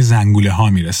برنامه زنگوله ها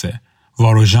میرسه.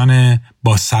 واروژان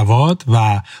با سواد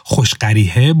و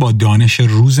خوشقریحه با دانش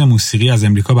روز موسیقی از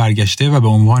امریکا برگشته و به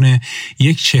عنوان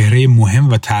یک چهره مهم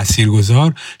و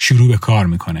تاثیرگذار شروع به کار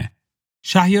میکنه.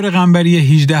 شهریار قنبری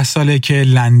 18 ساله که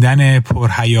لندن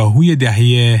پرهیاهوی دهه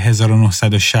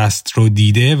 1960 رو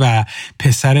دیده و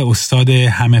پسر استاد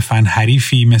همه فن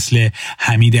حریفی مثل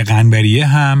حمید قنبریه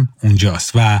هم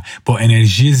اونجاست و با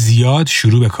انرژی زیاد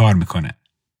شروع به کار میکنه.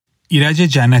 ایرج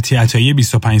جنتی عطایی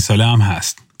 25 ساله هم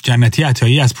هست. جنتی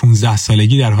عطایی از 15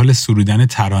 سالگی در حال سرودن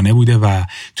ترانه بوده و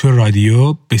تو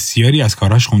رادیو بسیاری از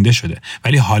کاراش خونده شده،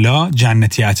 ولی حالا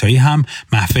جنتی عطایی هم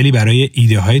محفلی برای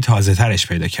ایده های تازه ترش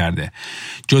پیدا کرده.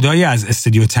 جدای از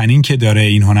استودیو تنین که داره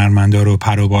این هنرمندا رو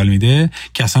پر و بال میده،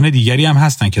 کسان دیگری هم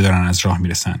هستن که دارن از راه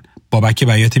میرسن. بابک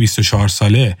بیات 24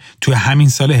 ساله تو همین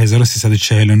سال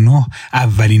 1349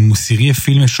 اولین موسیقی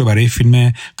فیلمش رو برای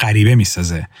فیلم غریبه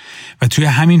میسازه و توی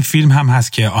همین فیلم هم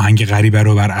هست که آهنگ غریبه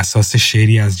رو بر اساس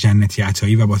شعری از جنتی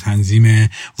عطایی و با تنظیم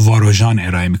واروژان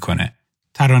ارائه میکنه.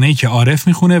 ترانه‌ای که عارف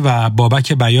میخونه و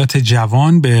بابک بیات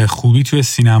جوان به خوبی توی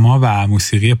سینما و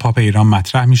موسیقی پاپ ایران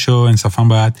مطرح میشه و انصافاً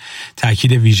باید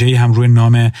تأکید ویژه‌ای هم روی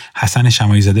نام حسن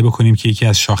شماعی زاده بکنیم که یکی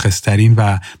از شاخص‌ترین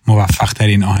و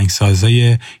موفق‌ترین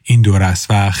آهنگسازای این دوره است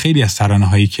و خیلی از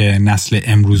ترانه‌هایی که نسل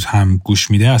امروز هم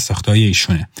گوش میده از ساخته‌های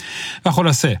ایشونه. و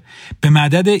خلاصه به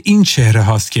مدد این چهره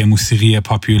هاست که موسیقی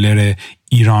پاپیولر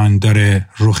ایران داره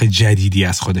رخ جدیدی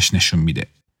از خودش نشون میده.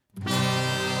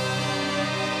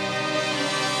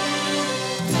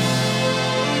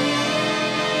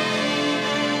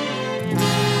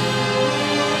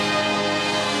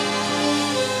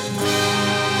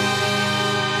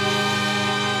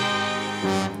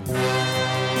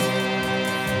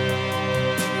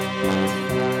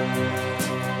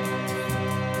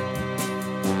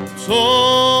 تو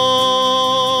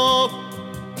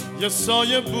یه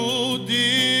سایه بودی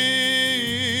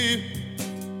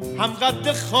هم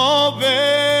قد خواب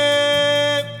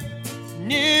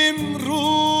نیم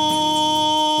روز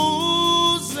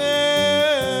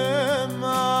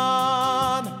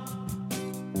من،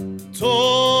 تو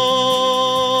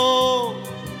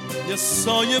یه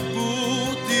سایه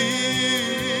بودی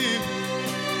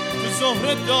تو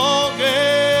ظهر داغ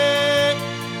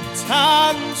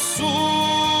تنسو.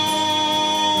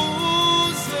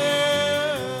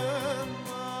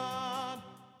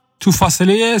 تو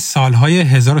فاصله سالهای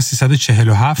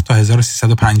 1347 تا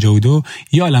 1352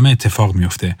 یه عالمه اتفاق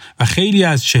میفته و خیلی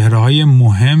از چهره‌های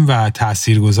مهم و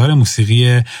تاثیرگذار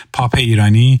موسیقی پاپ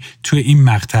ایرانی توی این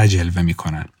مقطع جلوه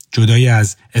میکنن. جدای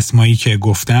از اسمایی که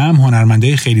گفتم،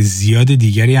 هنرمندای خیلی زیاد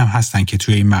دیگری هم هستن که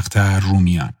توی این مقطع رو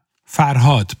میان.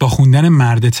 فرهاد با خوندن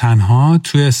مرد تنها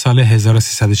توی سال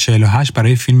 1348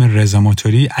 برای فیلم رضا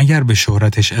موتوری اگر به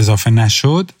شهرتش اضافه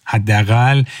نشد،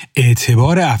 حداقل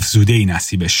اعتبار افزوده‌ای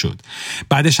نصیبش شد.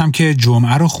 بعدش هم که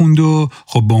جمعه رو خوند و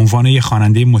خب به عنوان یه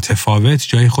خواننده متفاوت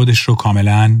جای خودش رو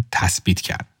کاملا تثبیت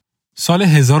کرد. سال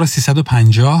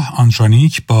 1350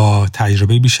 آندرونیک با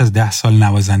تجربه بیش از 10 سال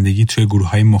نوازندگی توی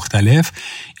گروه‌های مختلف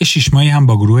یه 6 ماهی هم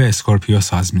با گروه اسکورپیو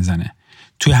ساز میزنه.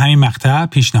 توی همین مقطع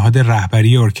پیشنهاد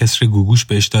رهبری ارکستر گوگوش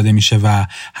بهش داده میشه و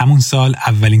همون سال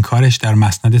اولین کارش در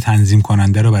مسند تنظیم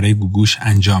کننده رو برای گوگوش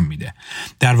انجام میده.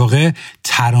 در واقع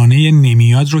ترانه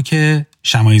نمیاد رو که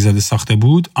شماعی زاده ساخته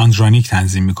بود آندرونیک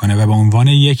تنظیم میکنه و به عنوان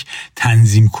یک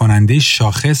تنظیم کننده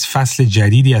شاخص فصل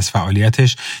جدیدی از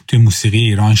فعالیتش توی موسیقی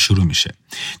ایران شروع میشه.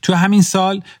 توی همین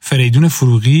سال فریدون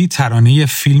فروغی ترانه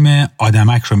فیلم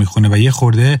آدمک رو میخونه و یه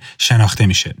خورده شناخته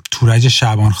میشه. تورج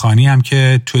شعبانخانی هم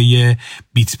که توی یه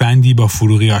بیت بندی با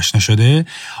فروغی آشنا شده،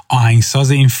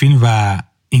 آهنگساز این فیلم و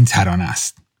این ترانه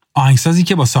است. آهنگسازی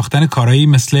که با ساختن کارهایی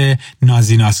مثل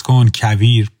نازی نازکن،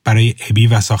 کویر برای ابی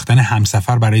و ساختن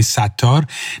همسفر برای ستار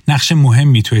نقش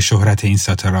مهمی توی شهرت این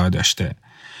ستاره داشته.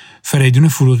 فریدون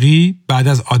فروغی بعد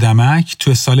از آدمک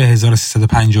توی سال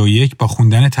 1351 با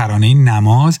خوندن ترانه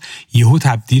نماز یهو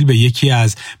تبدیل به یکی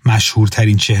از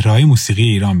مشهورترین چهره‌های موسیقی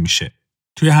ایران میشه.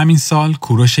 توی همین سال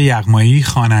کوروش یغمایی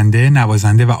خواننده،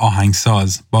 نوازنده و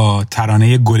آهنگساز با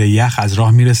ترانه گل یخ از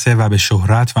راه میرسه و به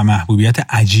شهرت و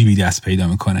محبوبیت عجیبی دست پیدا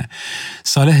میکنه.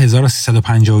 سال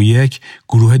 1351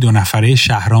 گروه 2 نفره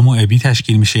شهرام و ابی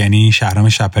تشکیل میشه، یعنی شهرام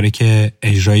شپره که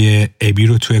اجرای ابی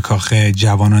رو توی کاخ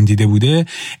جوانان دیده بوده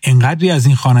انقدری از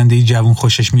این خواننده جوان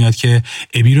خوشش میاد که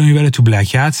ابی رو میبره تو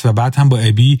بلکت و بعد هم با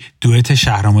ابی دوئت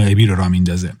شهرام و ابی رو راه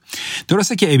میندازه.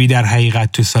 درسته که ابی در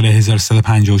حقیقت تو سال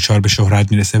 1354 به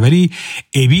شهرت میرسه، ولی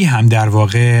ابی هم در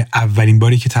واقع اولین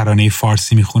باری که ترانه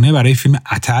فارسی میخونه برای فیلم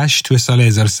آتش توی سال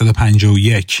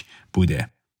 1351 بوده.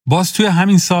 باز توی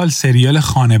همین سال سریال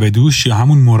خانه به دوش یا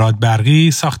همون مراد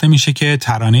برقی ساخته میشه که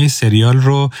ترانه سریال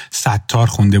رو ستار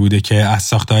خونده بوده که از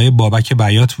ساخته‌های بابک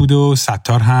بیات بوده و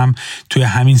ستار هم توی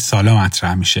همین سالا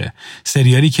مطرح میشه.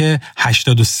 سریالی که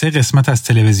 83 قسمت از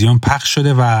تلویزیون پخش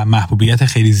شده و محبوبیت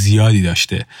خیلی زیادی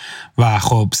داشته و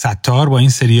خب ستار با این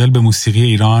سریال به موسیقی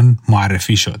ایران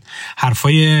معرفی شد.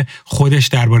 حرفای خودش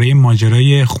درباره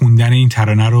ماجرای خوندن این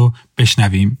ترانه رو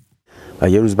بشنویم. و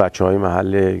یه روز بچه‌های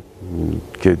محل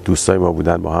که دوستای ما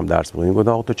بودن با هم درس می‌خوندیم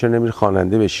گفتن آقا تو چرا نمیری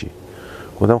خواننده بشی؟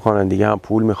 گفتم خوانندگی هم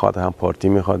پول میخواد هم پارتی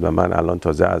میخواد و من الان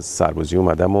تازه از سربازی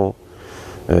اومدم و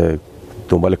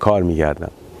دنبال کار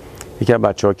میگردم. یکی از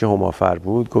بچه‌ها که همافر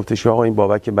بود گفتش آقا این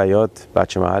بابک بیات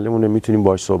بچه محلمونه، میتونیم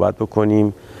باهاش صحبت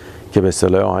بکنیم که به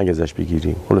اصطلاح آهنگ ازش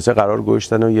بگیریم. خلاصه قرار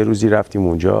گذاشتن و یه روزی رفتیم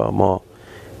اونجا، ما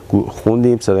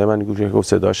خوندیم، صدای من گفت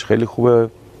صداش خیلی خوبه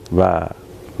و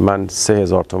من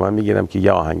 3000 تومان میگیرم که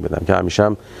یه آهنگ بدم، که همیشه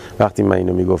هم وقتی من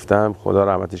اینو میگفتم خدا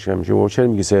رحمتش کنه میگه چرا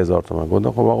میگی 3000 تومان؟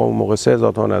 گفتم خب آقا اون موقع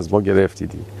 3000 تومان از ما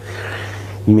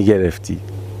میگرفتی.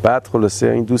 بعد خلاصه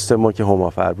این دوست ما که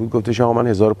همافر بود گفتش آقا من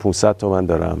 1500 تومان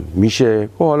دارم میشه؟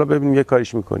 خب حالا ببینیم یه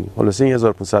کاریش میکنی. خلاصه این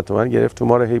 1500 تومان گرفت تو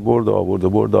ما رو هی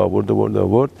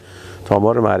برد تا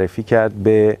ما رو معرفی کرد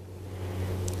به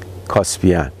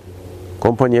کاسپیان.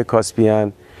 کمپانی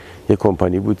کاسپیان یه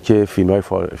کمپانی بود که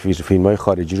فیلم‌های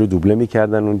خارجی رو دوبله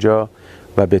می‌کردن اونجا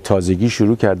و به تازگی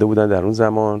شروع کرده بودن در اون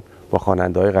زمان با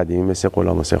خواننده‌های قدیمی مثل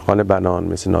غلام حسین خان بنان،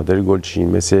 مثل نادر گلچین،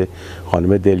 مثل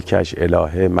خانم دلکش،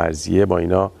 الهه، مرضیه، با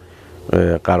اینا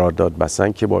قرارداد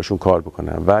بستن که باشون کار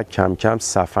بکنن و کم کم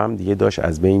صفم دیگه داشت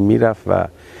از بین میرفت و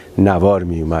نوار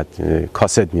میومد،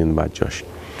 کاست میومد جاش.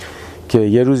 که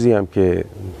یه روزی هم که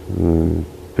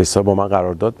به حساب با من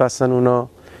قرارداد بستن اونا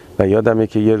و یادمه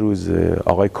که یه روز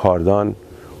آقای کاردان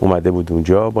اومده بود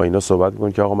اونجا با اینا صحبت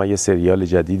می‌کنه که آقا من یه سریال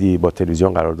جدیدی با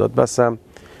تلویزیون قرارداد بستم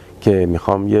که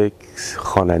میخوام یک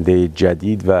خواننده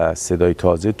جدید و صدای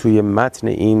تازه توی متن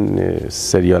این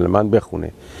سریال من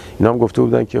بخونه. اینا هم گفته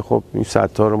بودن که خب این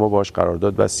ستار رو ما باش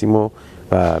قرارداد بستیم و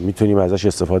میتونیم ازش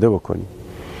استفاده بکنیم.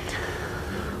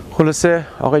 خلاصه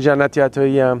آقای جنتی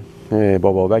عطایی هم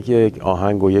با بابک یک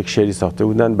آهنگ و یک شعری ساخته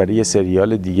بودن برای یه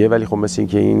سریال دیگه، ولی خب مثل این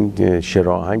که این شعر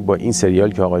آهنگ با این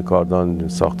سریال که آقای کاردان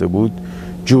ساخته بود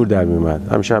جور در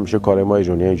میومد. همیشه کار ما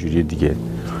ایرانی اینجوری دیگه.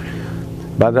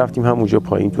 بعد رفتیم همونجا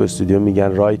پایین تو استودیو،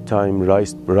 میگن رایت تایم،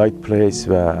 رایت پلیس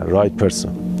و رایت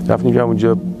پرسون. رفتیم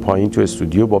همونجا پایین تو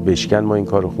استودیو با بشکن ما این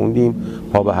کارو خوندیم.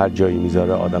 پا به هر جایی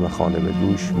میذاره آدم خانه به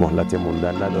دوش، مهلت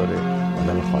موندن نداره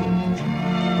آدم خانه به دوش.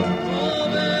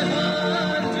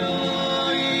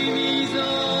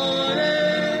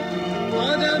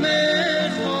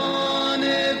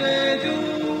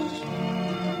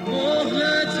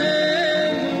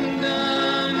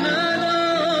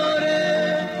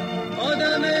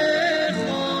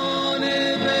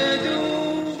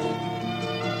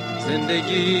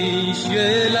 زندگیش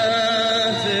یه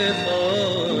لحظه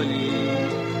خالی،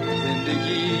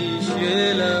 زندگیش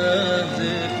یه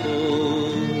لحظه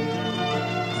خود،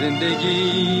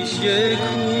 زندگیش یه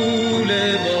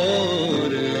کوله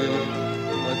باره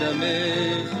آدم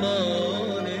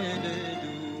خانه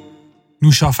بدون.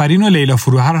 نوشافرین و لیلا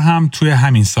فروهر هم توی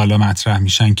همین سالا مطرح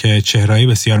میشن که چهره‌های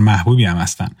بسیار محبوبی هم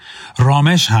هستن.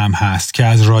 رامش هم هست که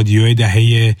از رادیوی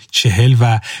دهه 40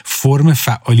 و فرم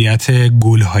فعالیت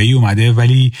گلهایی اومده،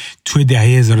 ولی توی دهه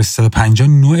 1350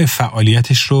 نوع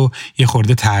فعالیتش رو یه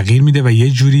خورده تغییر میده و یه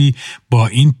جوری با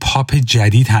این پاپ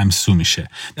جدید همسو میشه.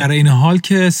 در این حال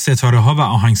که ستاره ها و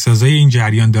آهنگسازای این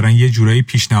جریان دارن یه جورایی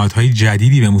پیشنهادهای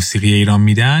جدیدی به موسیقی ایران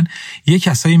میدن، یه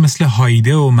کسایی مثل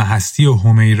هایده و مهستی و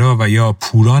همیرا و یا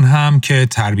پوران هم که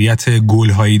تربیت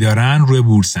گلهایی دارن روی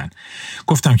بورسن.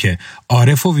 گفتم که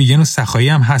عارف و ویگن و سخایی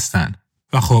هم هستن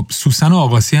و خب سوسن و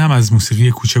آقاسی هم از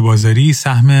موسیقی کوچه بازاری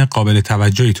سهم قابل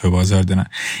توجهی تو بازار دارن.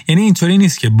 یعنی اینطوری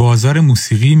نیست که بازار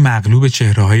موسیقی مغلوب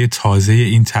چهره‌های تازه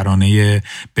این ترانه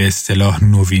به اصطلاح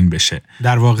نوین بشه.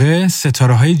 در واقع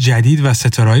ستاره‌های جدید و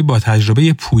ستاره‌های با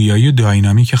تجربه پویایی و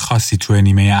داینامیک خاصی تو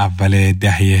نیمه اول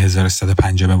دهه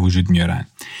 1150 وجود میارن.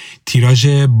 تیراژ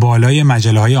بالای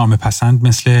مجله‌های عامه پسند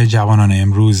مثل جوانان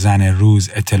امروز، زن روز،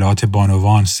 اطلاعات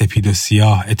بانوان، سپید و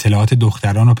سیاه، اطلاعات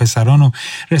دختران و پسران و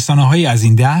رسانه‌های از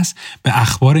این دست به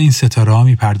اخبار این ستاره‌ها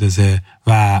میپردازه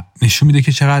و نشون میده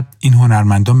که چقدر این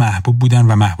هنرمندا محبوب بودن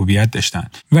و محبوبیت داشتن.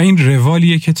 و این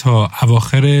روالیه که تا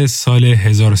اواخر سال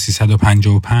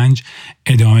 1355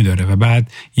 ادامه داره و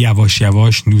بعد یواش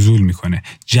یواش نزول میکنه.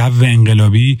 جو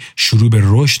انقلابی شروع به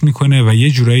رشد میکنه و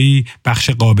یه جورایی بخش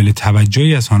قابل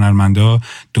توجهی از هنرمندا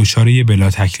دچار یه بلا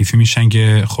تکلیفی میشن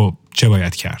که خب چه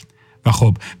باید کرد. و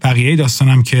خب بقیه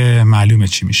داستانم که معلومه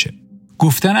چی میشه.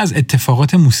 گفتن از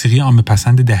اتفاقات موسیقی عامه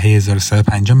پسند دهه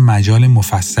 1350 مجال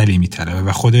مفصلی میطلبه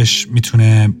و خودش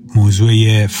میتونه موضوع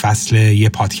یه فصل یه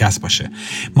پادکست باشه.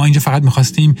 ما اینجا فقط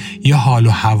میخواستیم یه حال و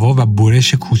هوا و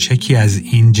برش کوچکی از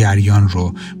این جریان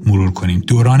رو مرور کنیم.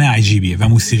 دوران عجیبیه و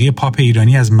موسیقی پاپ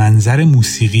ایرانی از منظر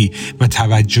موسیقی و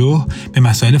توجه به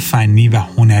مسائل فنی و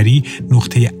هنری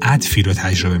نقطه عطفی رو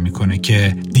تجربه میکنه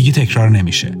که دیگه تکرار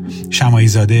نمیشه. شماعی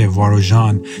زاده،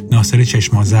 واروژان، ناصر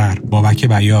چشمازر، بابک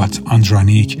بیات،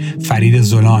 آندرانیک، فرید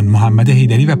زولان، محمد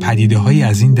حیدری و پدیده‌هایی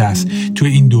از این دست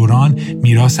توی این دوران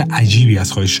میراث عجیبی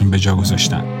از خودشون به جا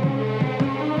گذاشتن.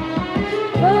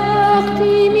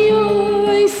 وقتی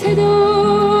میای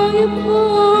صدای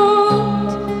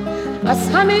پات از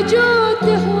همه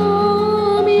جاده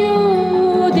ها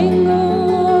میاد،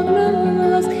 انگار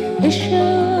از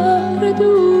شهر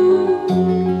دور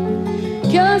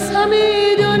که از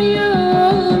همه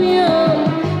دنیا میاد،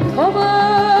 تا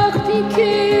وقتی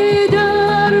که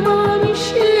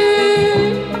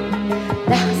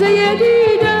لحظه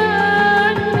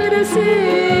دیدن میرسه،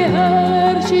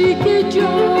 هرچی که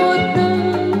جاده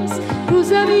است رو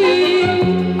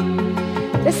زمین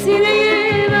به سینه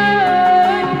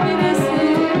من میرسه.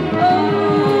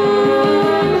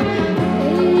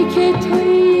 ای که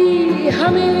توی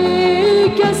همه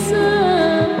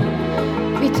کسم،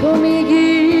 بی تو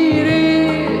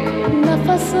میگیره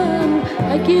نفسم،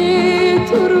 اگه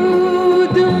تو رو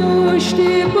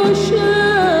داشته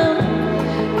باشم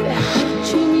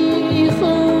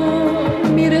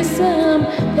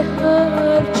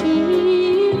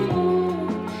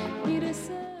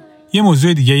یه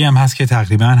موضوع دیگه هم هست که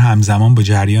تقریباً همزمان با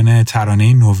جریان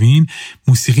ترانه نوین،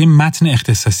 موسیقی متن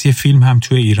اختصاصی فیلم هم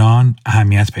توی ایران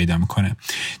اهمیت پیدا میکنه.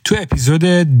 تو اپیزود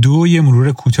 2 یه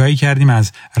مرور کوتاهی کردیم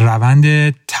از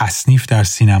روند تصنیف در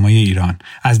سینمای ایران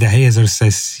از دهه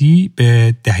 1330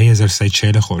 به دهه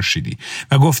 1340 خورشیدی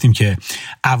و گفتیم که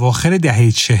اواخر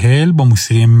دهه 40 با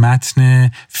موسیقی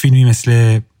متن فیلمی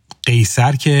مثل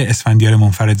قیصر که اسفندیار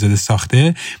منفردزاده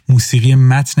ساخته، موسیقی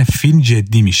متن فیلم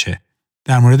جدی میشه.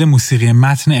 در مورد موسیقی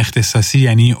متن اختصاصی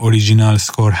یعنی اوریجینال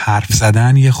سکور حرف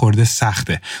زدن یه خورده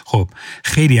سخته. خب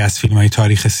خیلی از فیلم‌های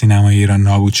تاریخ سینمای ایران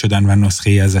نابود شدن و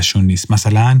نسخه‌ای ازشون نیست.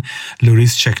 مثلا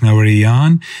لوریس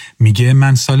چکناوریان میگه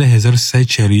من سال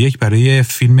 1341 برای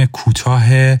فیلم کوتاه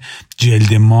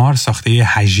جلد مار ساخته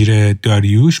هژیر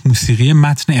داریوش موسیقی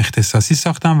متن اختصاصی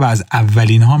ساختم و از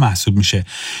اولین ها محسوب میشه،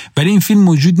 ولی این فیلم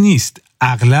موجود نیست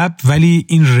اغلب. ولی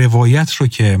این روایت رو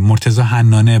که مرتضی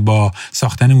حنانه با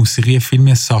ساختن موسیقی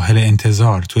فیلم ساحل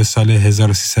انتظار تو سال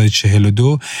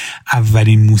 1342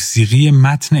 اولین موسیقی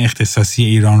متن اختصاصی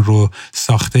ایران رو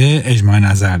ساخته اجماع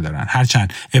نظر دارن.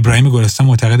 هرچند ابراهیم گلستان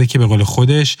معتقده که به قول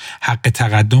خودش حق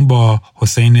تقدم با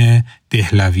حسین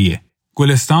دهلویه.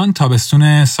 گلستان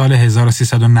تابستون سال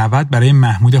 1390 برای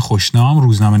محمود خوشنام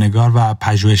روزنامه‌نگار و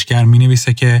پژوهشگر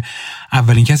می‌نویسه که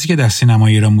اولین کسی که در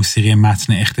سینمای ایران موسیقی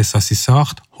متن اختصاصی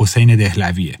ساخت حسین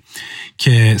دهلویه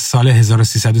که سال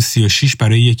 1336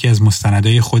 برای یکی از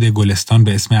مستندهای خود گلستان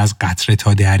به اسم از قطره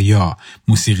تا دریا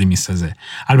موسیقی می‌سازه.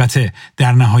 البته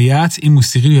در نهایت این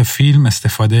موسیقی به فیلم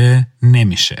استفاده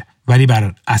نمیشه، ولی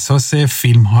بر اساس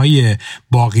فیلم‌های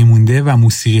باقی مونده و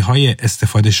موسیقی‌های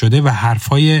استفاده شده و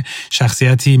حرف‌های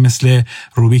شخصیتی مثل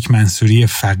روبیک منصوری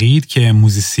فقید که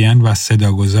موزیسین و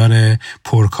صداگذار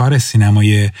پرکار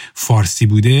سینمای فارسی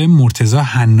بوده، مرتضی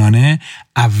حنانه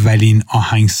اولین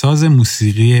آهنگساز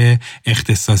موسیقی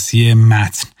اختصاصی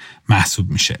متن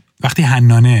محسوب میشه. وقتی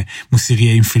حنانه موسیقی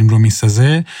این فیلم رو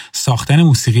میسازه، ساختن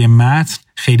موسیقی متن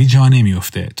خیلی جا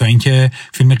نمیفته تا اینکه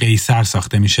فیلم قیصر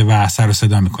ساخته میشه و سر و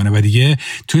صدا میکنه و دیگه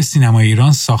توی سینمای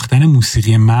ایران ساختن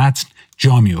موسیقی متن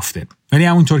جا میفته. ولی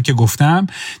همونطور که گفتم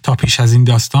تا پیش از این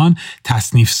داستان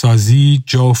تصنیف سازی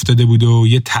جا افتاده بود و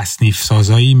یه تصنیف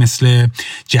سازایی مثل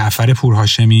جعفر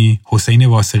پورهاشمی، حسین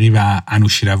واسقی و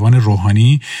انوشیروان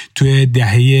روحانی توی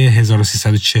دهه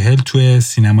 1340 توی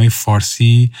سینمای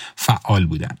فارسی فعال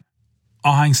بودن.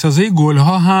 آهنگسازای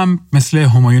گلها هم مثل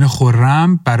همایون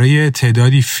خرم برای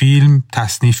تعدادی فیلم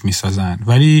تصنیف میسازن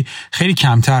ولی خیلی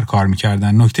کمتر کار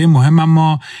میکردن. نکته مهم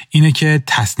اما اینه که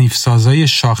تصنیف سازای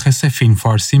شاخص فیلم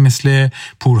فارسی مثل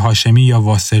پورهاشمی یا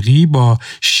واسقی با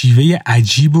شیوه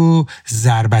عجیب و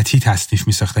ضربتی تصنیف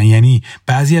میساختن، یعنی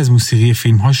بعضی از موسیقی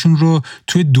فیلم هاشون رو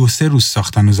توی 2-3 روز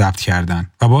ساختن و ضبط کردن.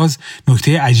 و باز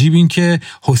نکته عجیب این که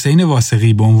حسین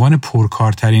واسقی به عنوان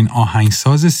پرکارترین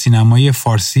آهنگساز سینمای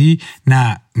فارسی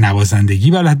نه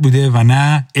نوازندگی بلد بوده و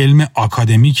نه علم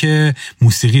آکادمیک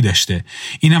موسیقی داشته.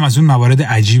 این هم از اون موارد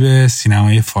عجیب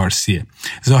سینمای فارسیه.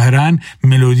 ظاهراً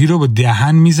ملودی رو با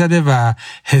دهن میزده و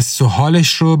حس و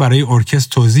حالش رو برای ارکستر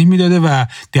توضیح میداده و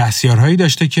دستیارهایی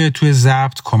داشته که توی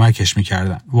ضبط کمکش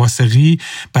میکردن. واسقی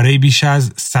برای بیش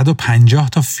از 150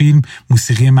 تا فیلم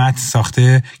موسیقی متن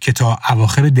ساخته که تا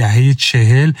اواخر دهه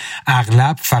 40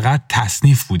 اغلب فقط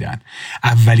تصنیف بودن.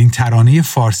 اولین ترانه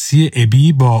فارسی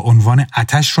ابی با عنوان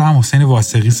عطایی رو هم حسین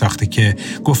واسقی ساخته که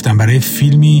گفتم برای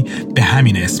فیلمی به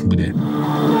همین اسم بوده.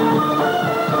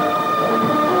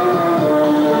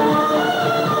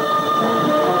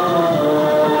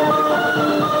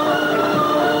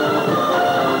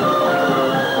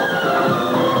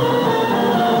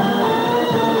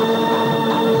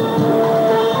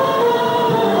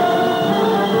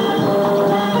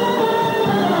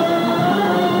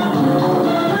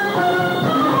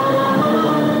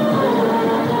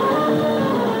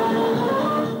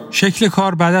 شکل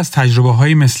کار بعد از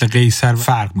تجربه‌هایی مثل قیصر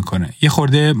فرق میکنه. یه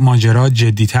خورده ماجرا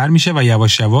جدی‌تر میشه و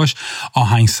یواش یواش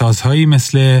آهنگسازهایی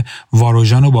مثل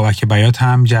واروژان و بابک بیات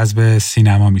هم جذب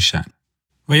سینما میشن.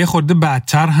 و یه خورده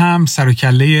بعدتر هم سر و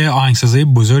کله آهنگسازهای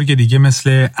بزرگ دیگه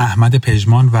مثل احمد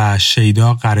پژمان و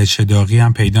شیدا قره‌چداغی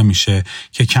هم پیدا میشه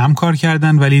که کم کار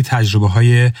کردن ولی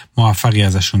تجربه‌های موفقی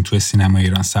ازشون توی سینما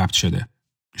ایران ثبت شده.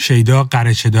 شیدا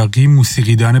قره‌چداغی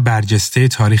موسیقیدان برجسته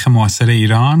تاریخ معاصر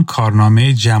ایران،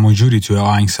 کارنامه جمع و جوری توی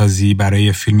آهنگسازی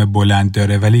برای فیلم بلند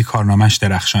داره ولی کارنامه‌اش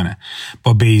درخشانه.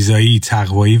 با بیضایی،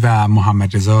 تقوایی و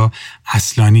محمدرضا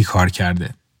اصلانی کار کرده.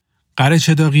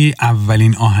 قره‌چداغی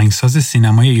اولین آهنگساز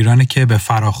سینمای ایرانه که به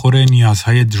فراخور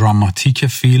نیازهای دراماتیک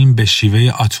فیلم به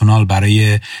شیوه آتونال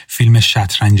برای فیلم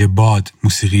شطرنج باد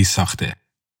موسیقی ساخته.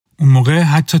 اون موقع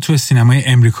حتی تو سینمای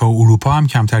امریکا و اروپا هم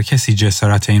کمتر کسی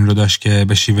جسارت این رو داشت که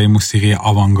به شیوه موسیقی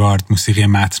آوانگارد موسیقی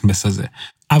متن بسازه.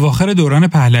 اواخر دوران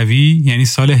پهلوی یعنی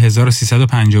سال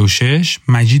 1356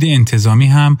 مجید انتظامی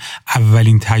هم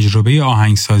اولین تجربه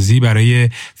آهنگسازی برای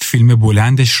فیلم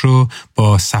بلندش رو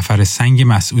با سفر سنگ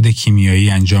مسعود کیمیایی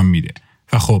انجام میده.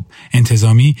 و خب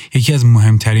انتظامی یکی از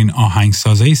مهمترین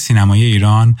آهنگسازهای سینمای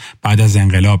ایران بعد از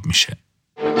انقلاب میشه.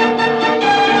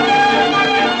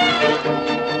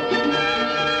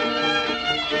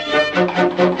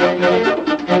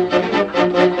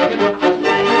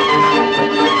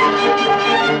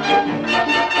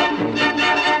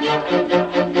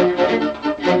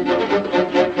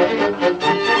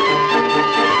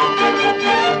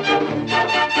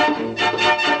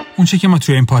 اونچه که ما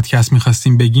توی این پادکست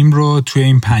میخواستیم بگیم رو توی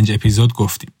این 5 اپیزود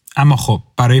گفتیم. اما خب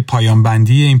برای پایان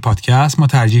بندی این پادکست ما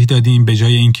ترجیح دادیم به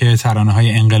جای اینکه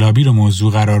ترانه‌های انقلابی رو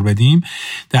موضوع قرار بدیم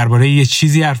درباره یه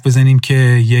چیزی حرف بزنیم که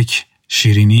یک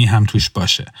شیرینی هم توش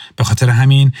باشه. به خاطر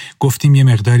همین گفتیم یه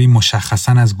مقداری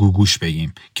مشخصاً از گوگوش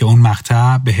بگیم که اون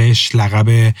مقطع بهش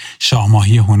لقب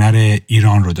شماعی هنر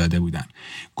ایران رو داده بودن.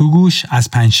 گوگوش از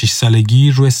 5-6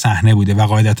 سالگی روی صحنه بوده و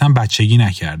قاعدتاً بچگی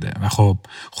نکرده و خب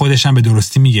خودش هم به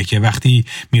درستی میگه که وقتی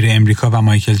میره امریکا و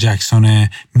مایکل جکسون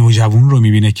نوجوان رو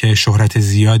میبینه که شهرت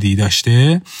زیادی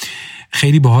داشته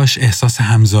خیلی باهاش احساس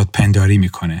همزاد پنداری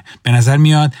میکنه. به نظر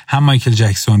میاد هم مایکل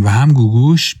جکسون و هم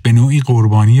گوگوش به نوعی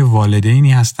قربانی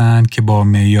والدینی هستند که با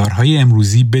معیارهای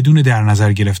امروزی بدون در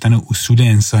نظر گرفتن اصول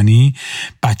انسانی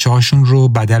بچه‌هاشون رو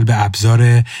بدل به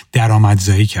ابزار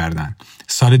درآمدزایی کردن.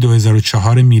 سال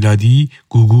 2004 میلادی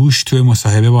گوگوش توی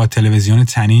مصاحبه با تلویزیون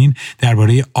تنین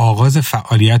درباره آغاز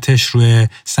فعالیتش روی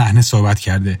صحنه صحبت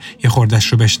کرده. یه خردش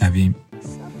رو بشنویم.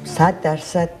 100%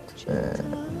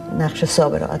 نقش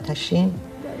صابر آتشین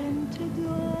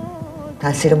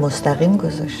تاثیر مستقیم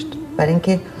گذاشت، برای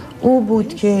اینکه او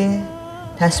بود که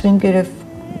تصمیم گرفت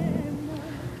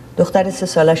دختر 3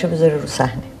 سالش رو بذاره رو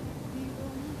صحنه.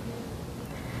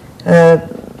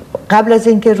 قبل از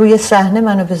اینکه روی صحنه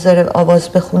منو بذاره آواز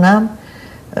بخونم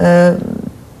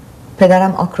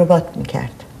پدرم آکروبات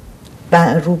میکرد،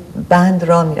 رو بند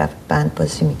راه میرفت، بند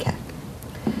بازی میکرد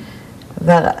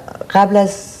و قبل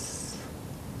از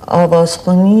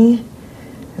آوازخونی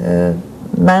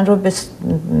من رو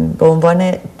به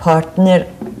عنوان پارتنر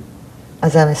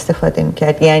ازم استفاده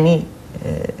میکرد، یعنی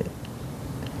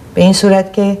به این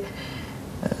صورت که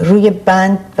روی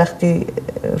بند وقتی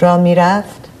راه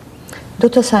میرفت 2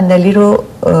 تا صندلی رو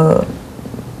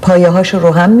پایه هاشو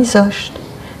رو هم میذاشت،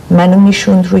 منو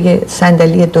میشوند روی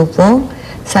صندلی دوم،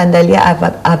 صندلی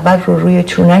اول رو روی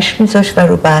چونش میذاشت و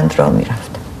رو بند را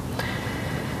میرفت.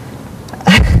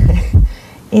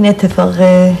 این اتفاق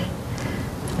به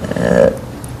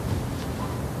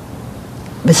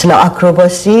اصطلاح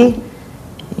اکروباسی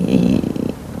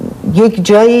یک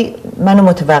جایی منو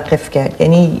متوقف کرد.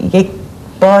 یعنی یک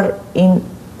بار این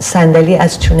صندلی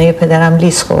از چونه پدرم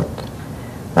لیز خورد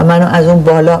و منو از اون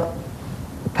بالا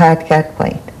پرت کرد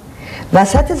پایین.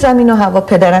 وسط زمین و هوا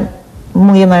پدرم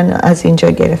موی من از اینجا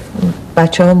گرفت.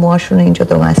 بچه ها موهاشون اینجا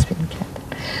دومسبی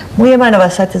میکردن. موی من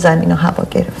وسط زمین و هوا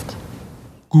گرفت.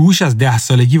 گوگوش از 10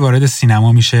 سالگی وارد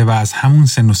سینما میشه و از همون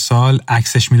سن و سال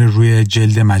عکسش میره روی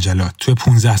جلد مجلات. تو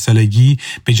 15 سالگی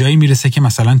به جایی میرسه که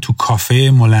مثلا تو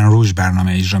کافه مولن روژ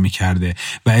برنامه اجرا میکرده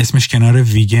و اسمش کنار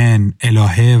ویگن،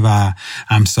 الهه و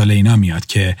امثال اینا میاد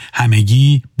که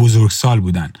همگی بزرگسال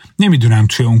بودن. نمیدونم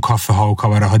توی اون کافه ها و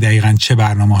کاباره ها دقیقاً چه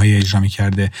برنامه‌هایی اجرا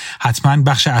میکرده. حتما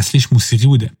بخش اصلیش موسیقی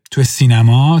بوده. تو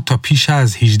سینما تا پیش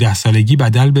از 18 سالگی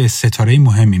بدل به ستاره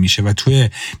مهمی میشه و توی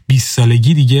 20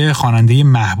 سالگی دیگه خواننده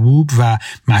محبوب و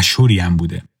مشهوری هم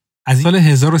بوده. از سال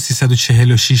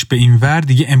 1346 به این ور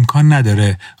دیگه امکان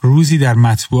نداره روزی در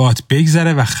مطبوعات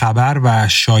بگذره و خبر و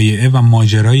شایعه و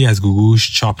ماجرایی از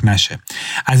گوگوش چاپ نشه.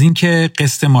 از اینکه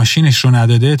قسط ماشینش رو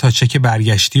نداده تا چک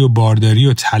برگشتی و بارداری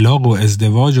و طلاق و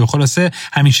ازدواج و خلاصه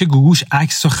همیشه گوگوش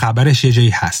عکس و خبرش یه جایی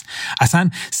هست. اصلا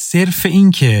صرف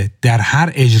این که در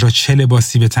هر اجرا چه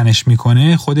لباسی به تنش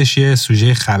میکنه خودش یه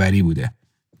سوژه خبری بوده.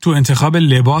 تو انتخاب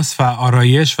لباس و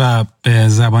آرایش و به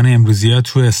زبان امروزی‌ها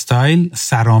تو استایل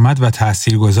سرآمد و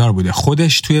تاثیرگذار بوده.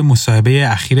 خودش توی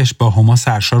مصاحبه اخیرش با هما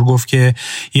سرشار گفت که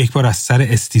یک بار از سر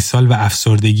استیصال و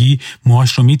افسردگی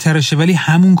موهاش رو میترشه ولی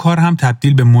همون کار هم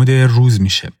تبدیل به مد روز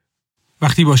میشه.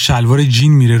 وقتی با شلوار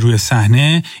جین میره روی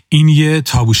صحنه این یه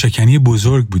تابو شکنی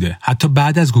بزرگ بوده. حتی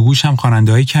بعد از گوگوش هم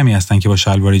خواننده‌های کمی هستن که با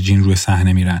شلوار جین روی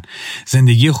صحنه میرن.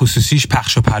 زندگی خصوصیش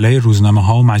پخش و پلای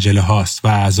روزنامه‌ها و مجله هاست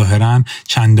و ظاهراً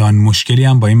چندان مشکلی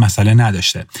هم با این مسئله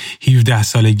نداشته. 17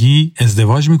 سالگی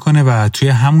ازدواج میکنه و توی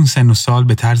همون سن و سال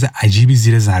به طرز عجیبی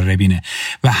زیر ذره بینه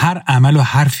و هر عمل و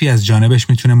حرفی از جانبش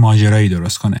میتونه ماجرایی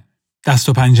درست کنه. دست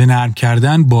و پنجه نرم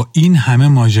کردن با این همه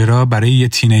ماجرا برای یه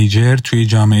تینیجر توی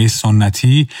جامعه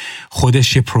سنتی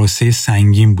خودش یه پروسه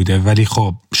سنگین بوده، ولی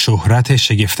خب شهرت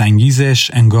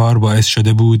شگفت‌انگیزش انگار باعث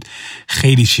شده بود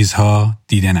خیلی چیزها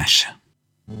دیده نشه.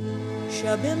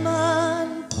 شب من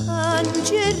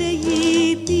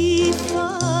پنجره‌ای بی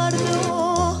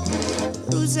فردا،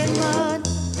 روز من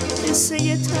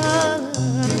قصه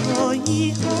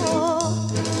تنهایی ها،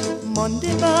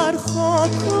 مانده بر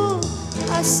خاک و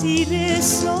اسیر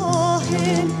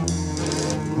ساحل،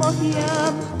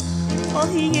 ماهیم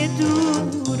ماهی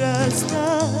دور از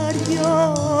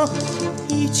دریا،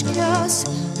 هیچ کس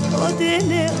با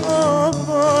دل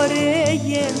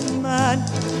آواره من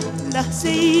لحظه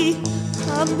ای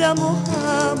همدم و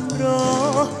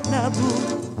همراه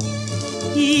نبود،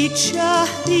 هیچ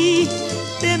شهری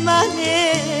به من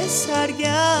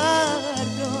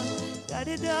سرگردان در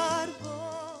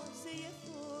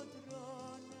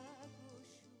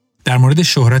در مورد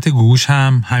شهرت گوگوش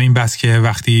هم همین بس که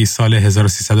وقتی سال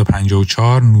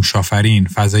 1354 نوشافرین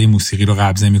فضای موسیقی رو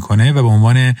قبضه میکنه و به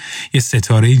عنوان یه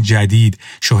ستاره جدید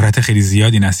شهرت خیلی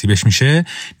زیادی نصیبش میشه،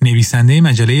 نویسنده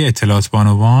مجله اطلاعات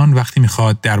بانوان وقتی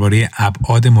میخواد درباره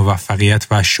ابعاد موفقیت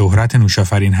و شهرت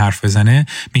نوشافرین حرف بزنه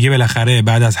میگه بالاخره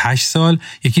بعد از 8 سال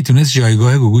یکی تونست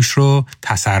جایگاه گوگوش رو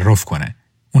تصرف کنه.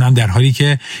 اونم در حالی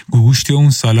که گوگوش توی اون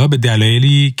سالا به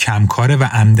دلایلی کمکاره و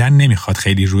عمدن نمیخواد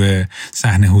خیلی روی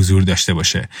صحنه حضور داشته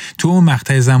باشه. تو اون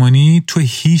مقطع زمانی تو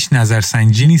هیچ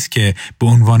نظرسنجی نیست که به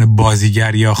عنوان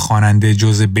بازیگر یا خواننده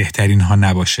جز بهترین ها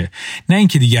نباشه. نه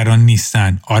اینکه دیگران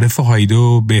نیستن، عارف و هایده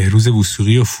و بهروز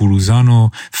وثوقی و فروزان و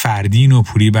فردین و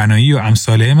پوری بنایی و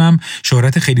امثالهم هم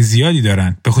شهرت خیلی زیادی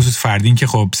دارن، به خصوص فردین که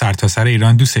خب سرتاسر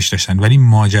ایران دوستش داشتن، ولی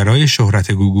ماجرای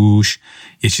شهرت گوگوش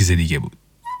یه چیز دیگه بود.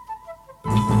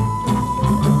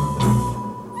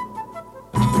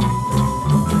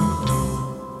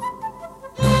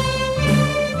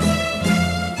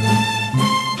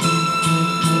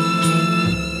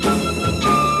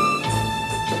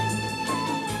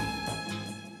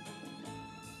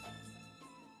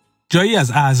 جایی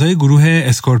از اعضای گروه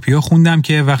اسکورپیو خوندم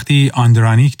که وقتی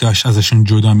آندرانیک داشت ازشون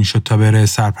جدا میشد تا بره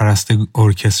سرپرست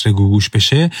ارکستر گوگوش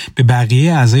بشه، به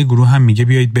بقیه اعضای گروه هم میگه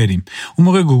بیایید بریم. اون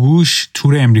موقع گوگوش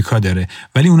تور امریکا داره،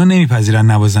 ولی اونا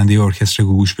نمیپذیرن نوازنده ارکستر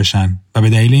گوگوش بشن و به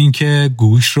دلیل اینکه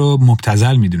گوگوش رو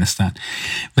مبتذل میدونستن.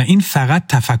 و این فقط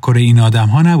تفکر این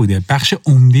آدم‌ها نبوده، بخش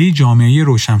عمده جامعه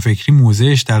روشنفکری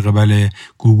موضعش در قبال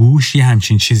گوگوش یه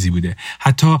همچین چیزی بوده.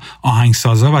 حتی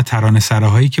آهنگسازا و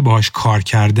ترانه‌سراهایی که باهاش کار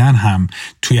کردن هم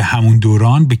توی همون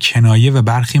دوران به کنایه و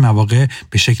برخی مواقع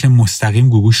به شکل مستقیم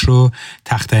گوگوش رو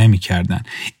تخطئه می‌کردن.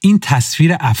 این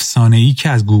تصویر افسانه‌ای که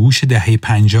از گوگوش دهه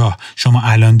 50 شما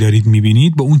الان دارید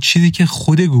می‌بینید با اون چیزی که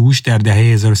خود گوگوش در دهه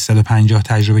 1350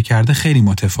 تجربه کرده خیلی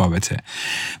متفاوته.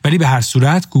 ولی به هر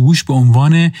صورت گوگوش به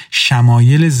عنوان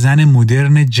شمایل زن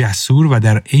مدرن جسور و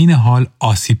در عین حال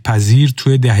آسیب‌پذیر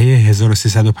توی دهه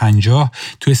 1350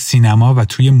 توی سینما و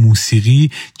توی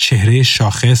موسیقی چهره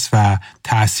شاخص و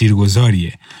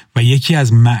تاثیرگذاریه و یکی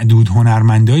از معدود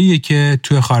هنرمنداییه که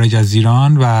توی خارج از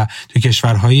ایران و توی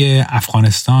کشورهای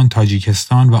افغانستان،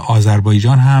 تاجیکستان و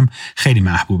آذربایجان هم خیلی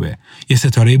محبوبه. یه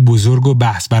ستاره بزرگ و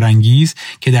بحث برانگیز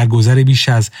که در گذر بیش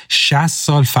از 60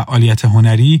 سال فعالیت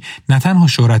هنری نه تنها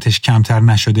شهرتش کمتر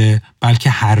نشده بلکه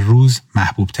هر روز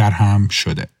محبوبتر هم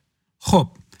شده. خب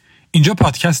اینجا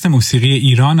پادکست موسیقی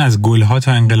ایران از گلها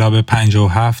تا انقلاب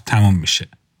 57 تموم میشه.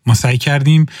 ما سعی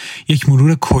کردیم یک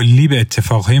مرور کلی به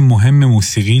اتفاقهای مهم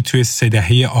موسیقی توی 3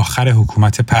 دهه آخر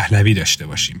حکومت پهلوی داشته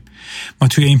باشیم. ما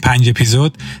توی این 5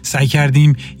 اپیزود سعی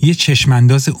کردیم یه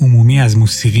چشمانداز عمومی از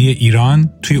موسیقی ایران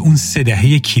توی اون 3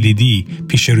 دهه کلیدی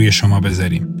پیش روی شما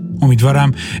بذاریم.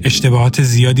 امیدوارم اشتباهات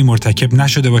زیادی مرتکب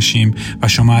نشده باشیم و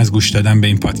شما از گوش دادن به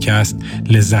این پادکست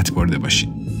لذت برده باشید.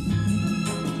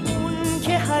 اون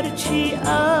که هرچی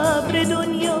ابر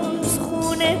دنیاست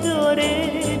خونه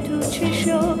داره تو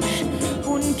چشاش،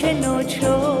 اون که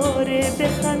ناچاره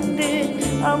بخنده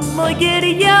اما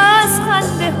گریه از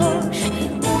خنده هاش،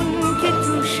 اون که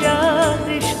تو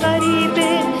شهرش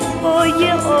غریبه با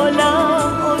یه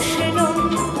عالم آشنا،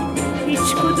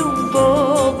 هیچ کدوم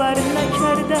باور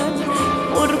نکردن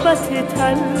غربت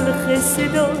تلخ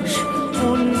صداش.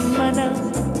 اون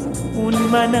منم، اون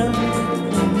منم،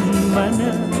 اون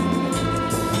منم،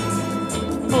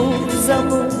 بازم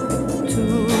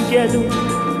تو گلو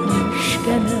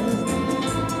میشکنم.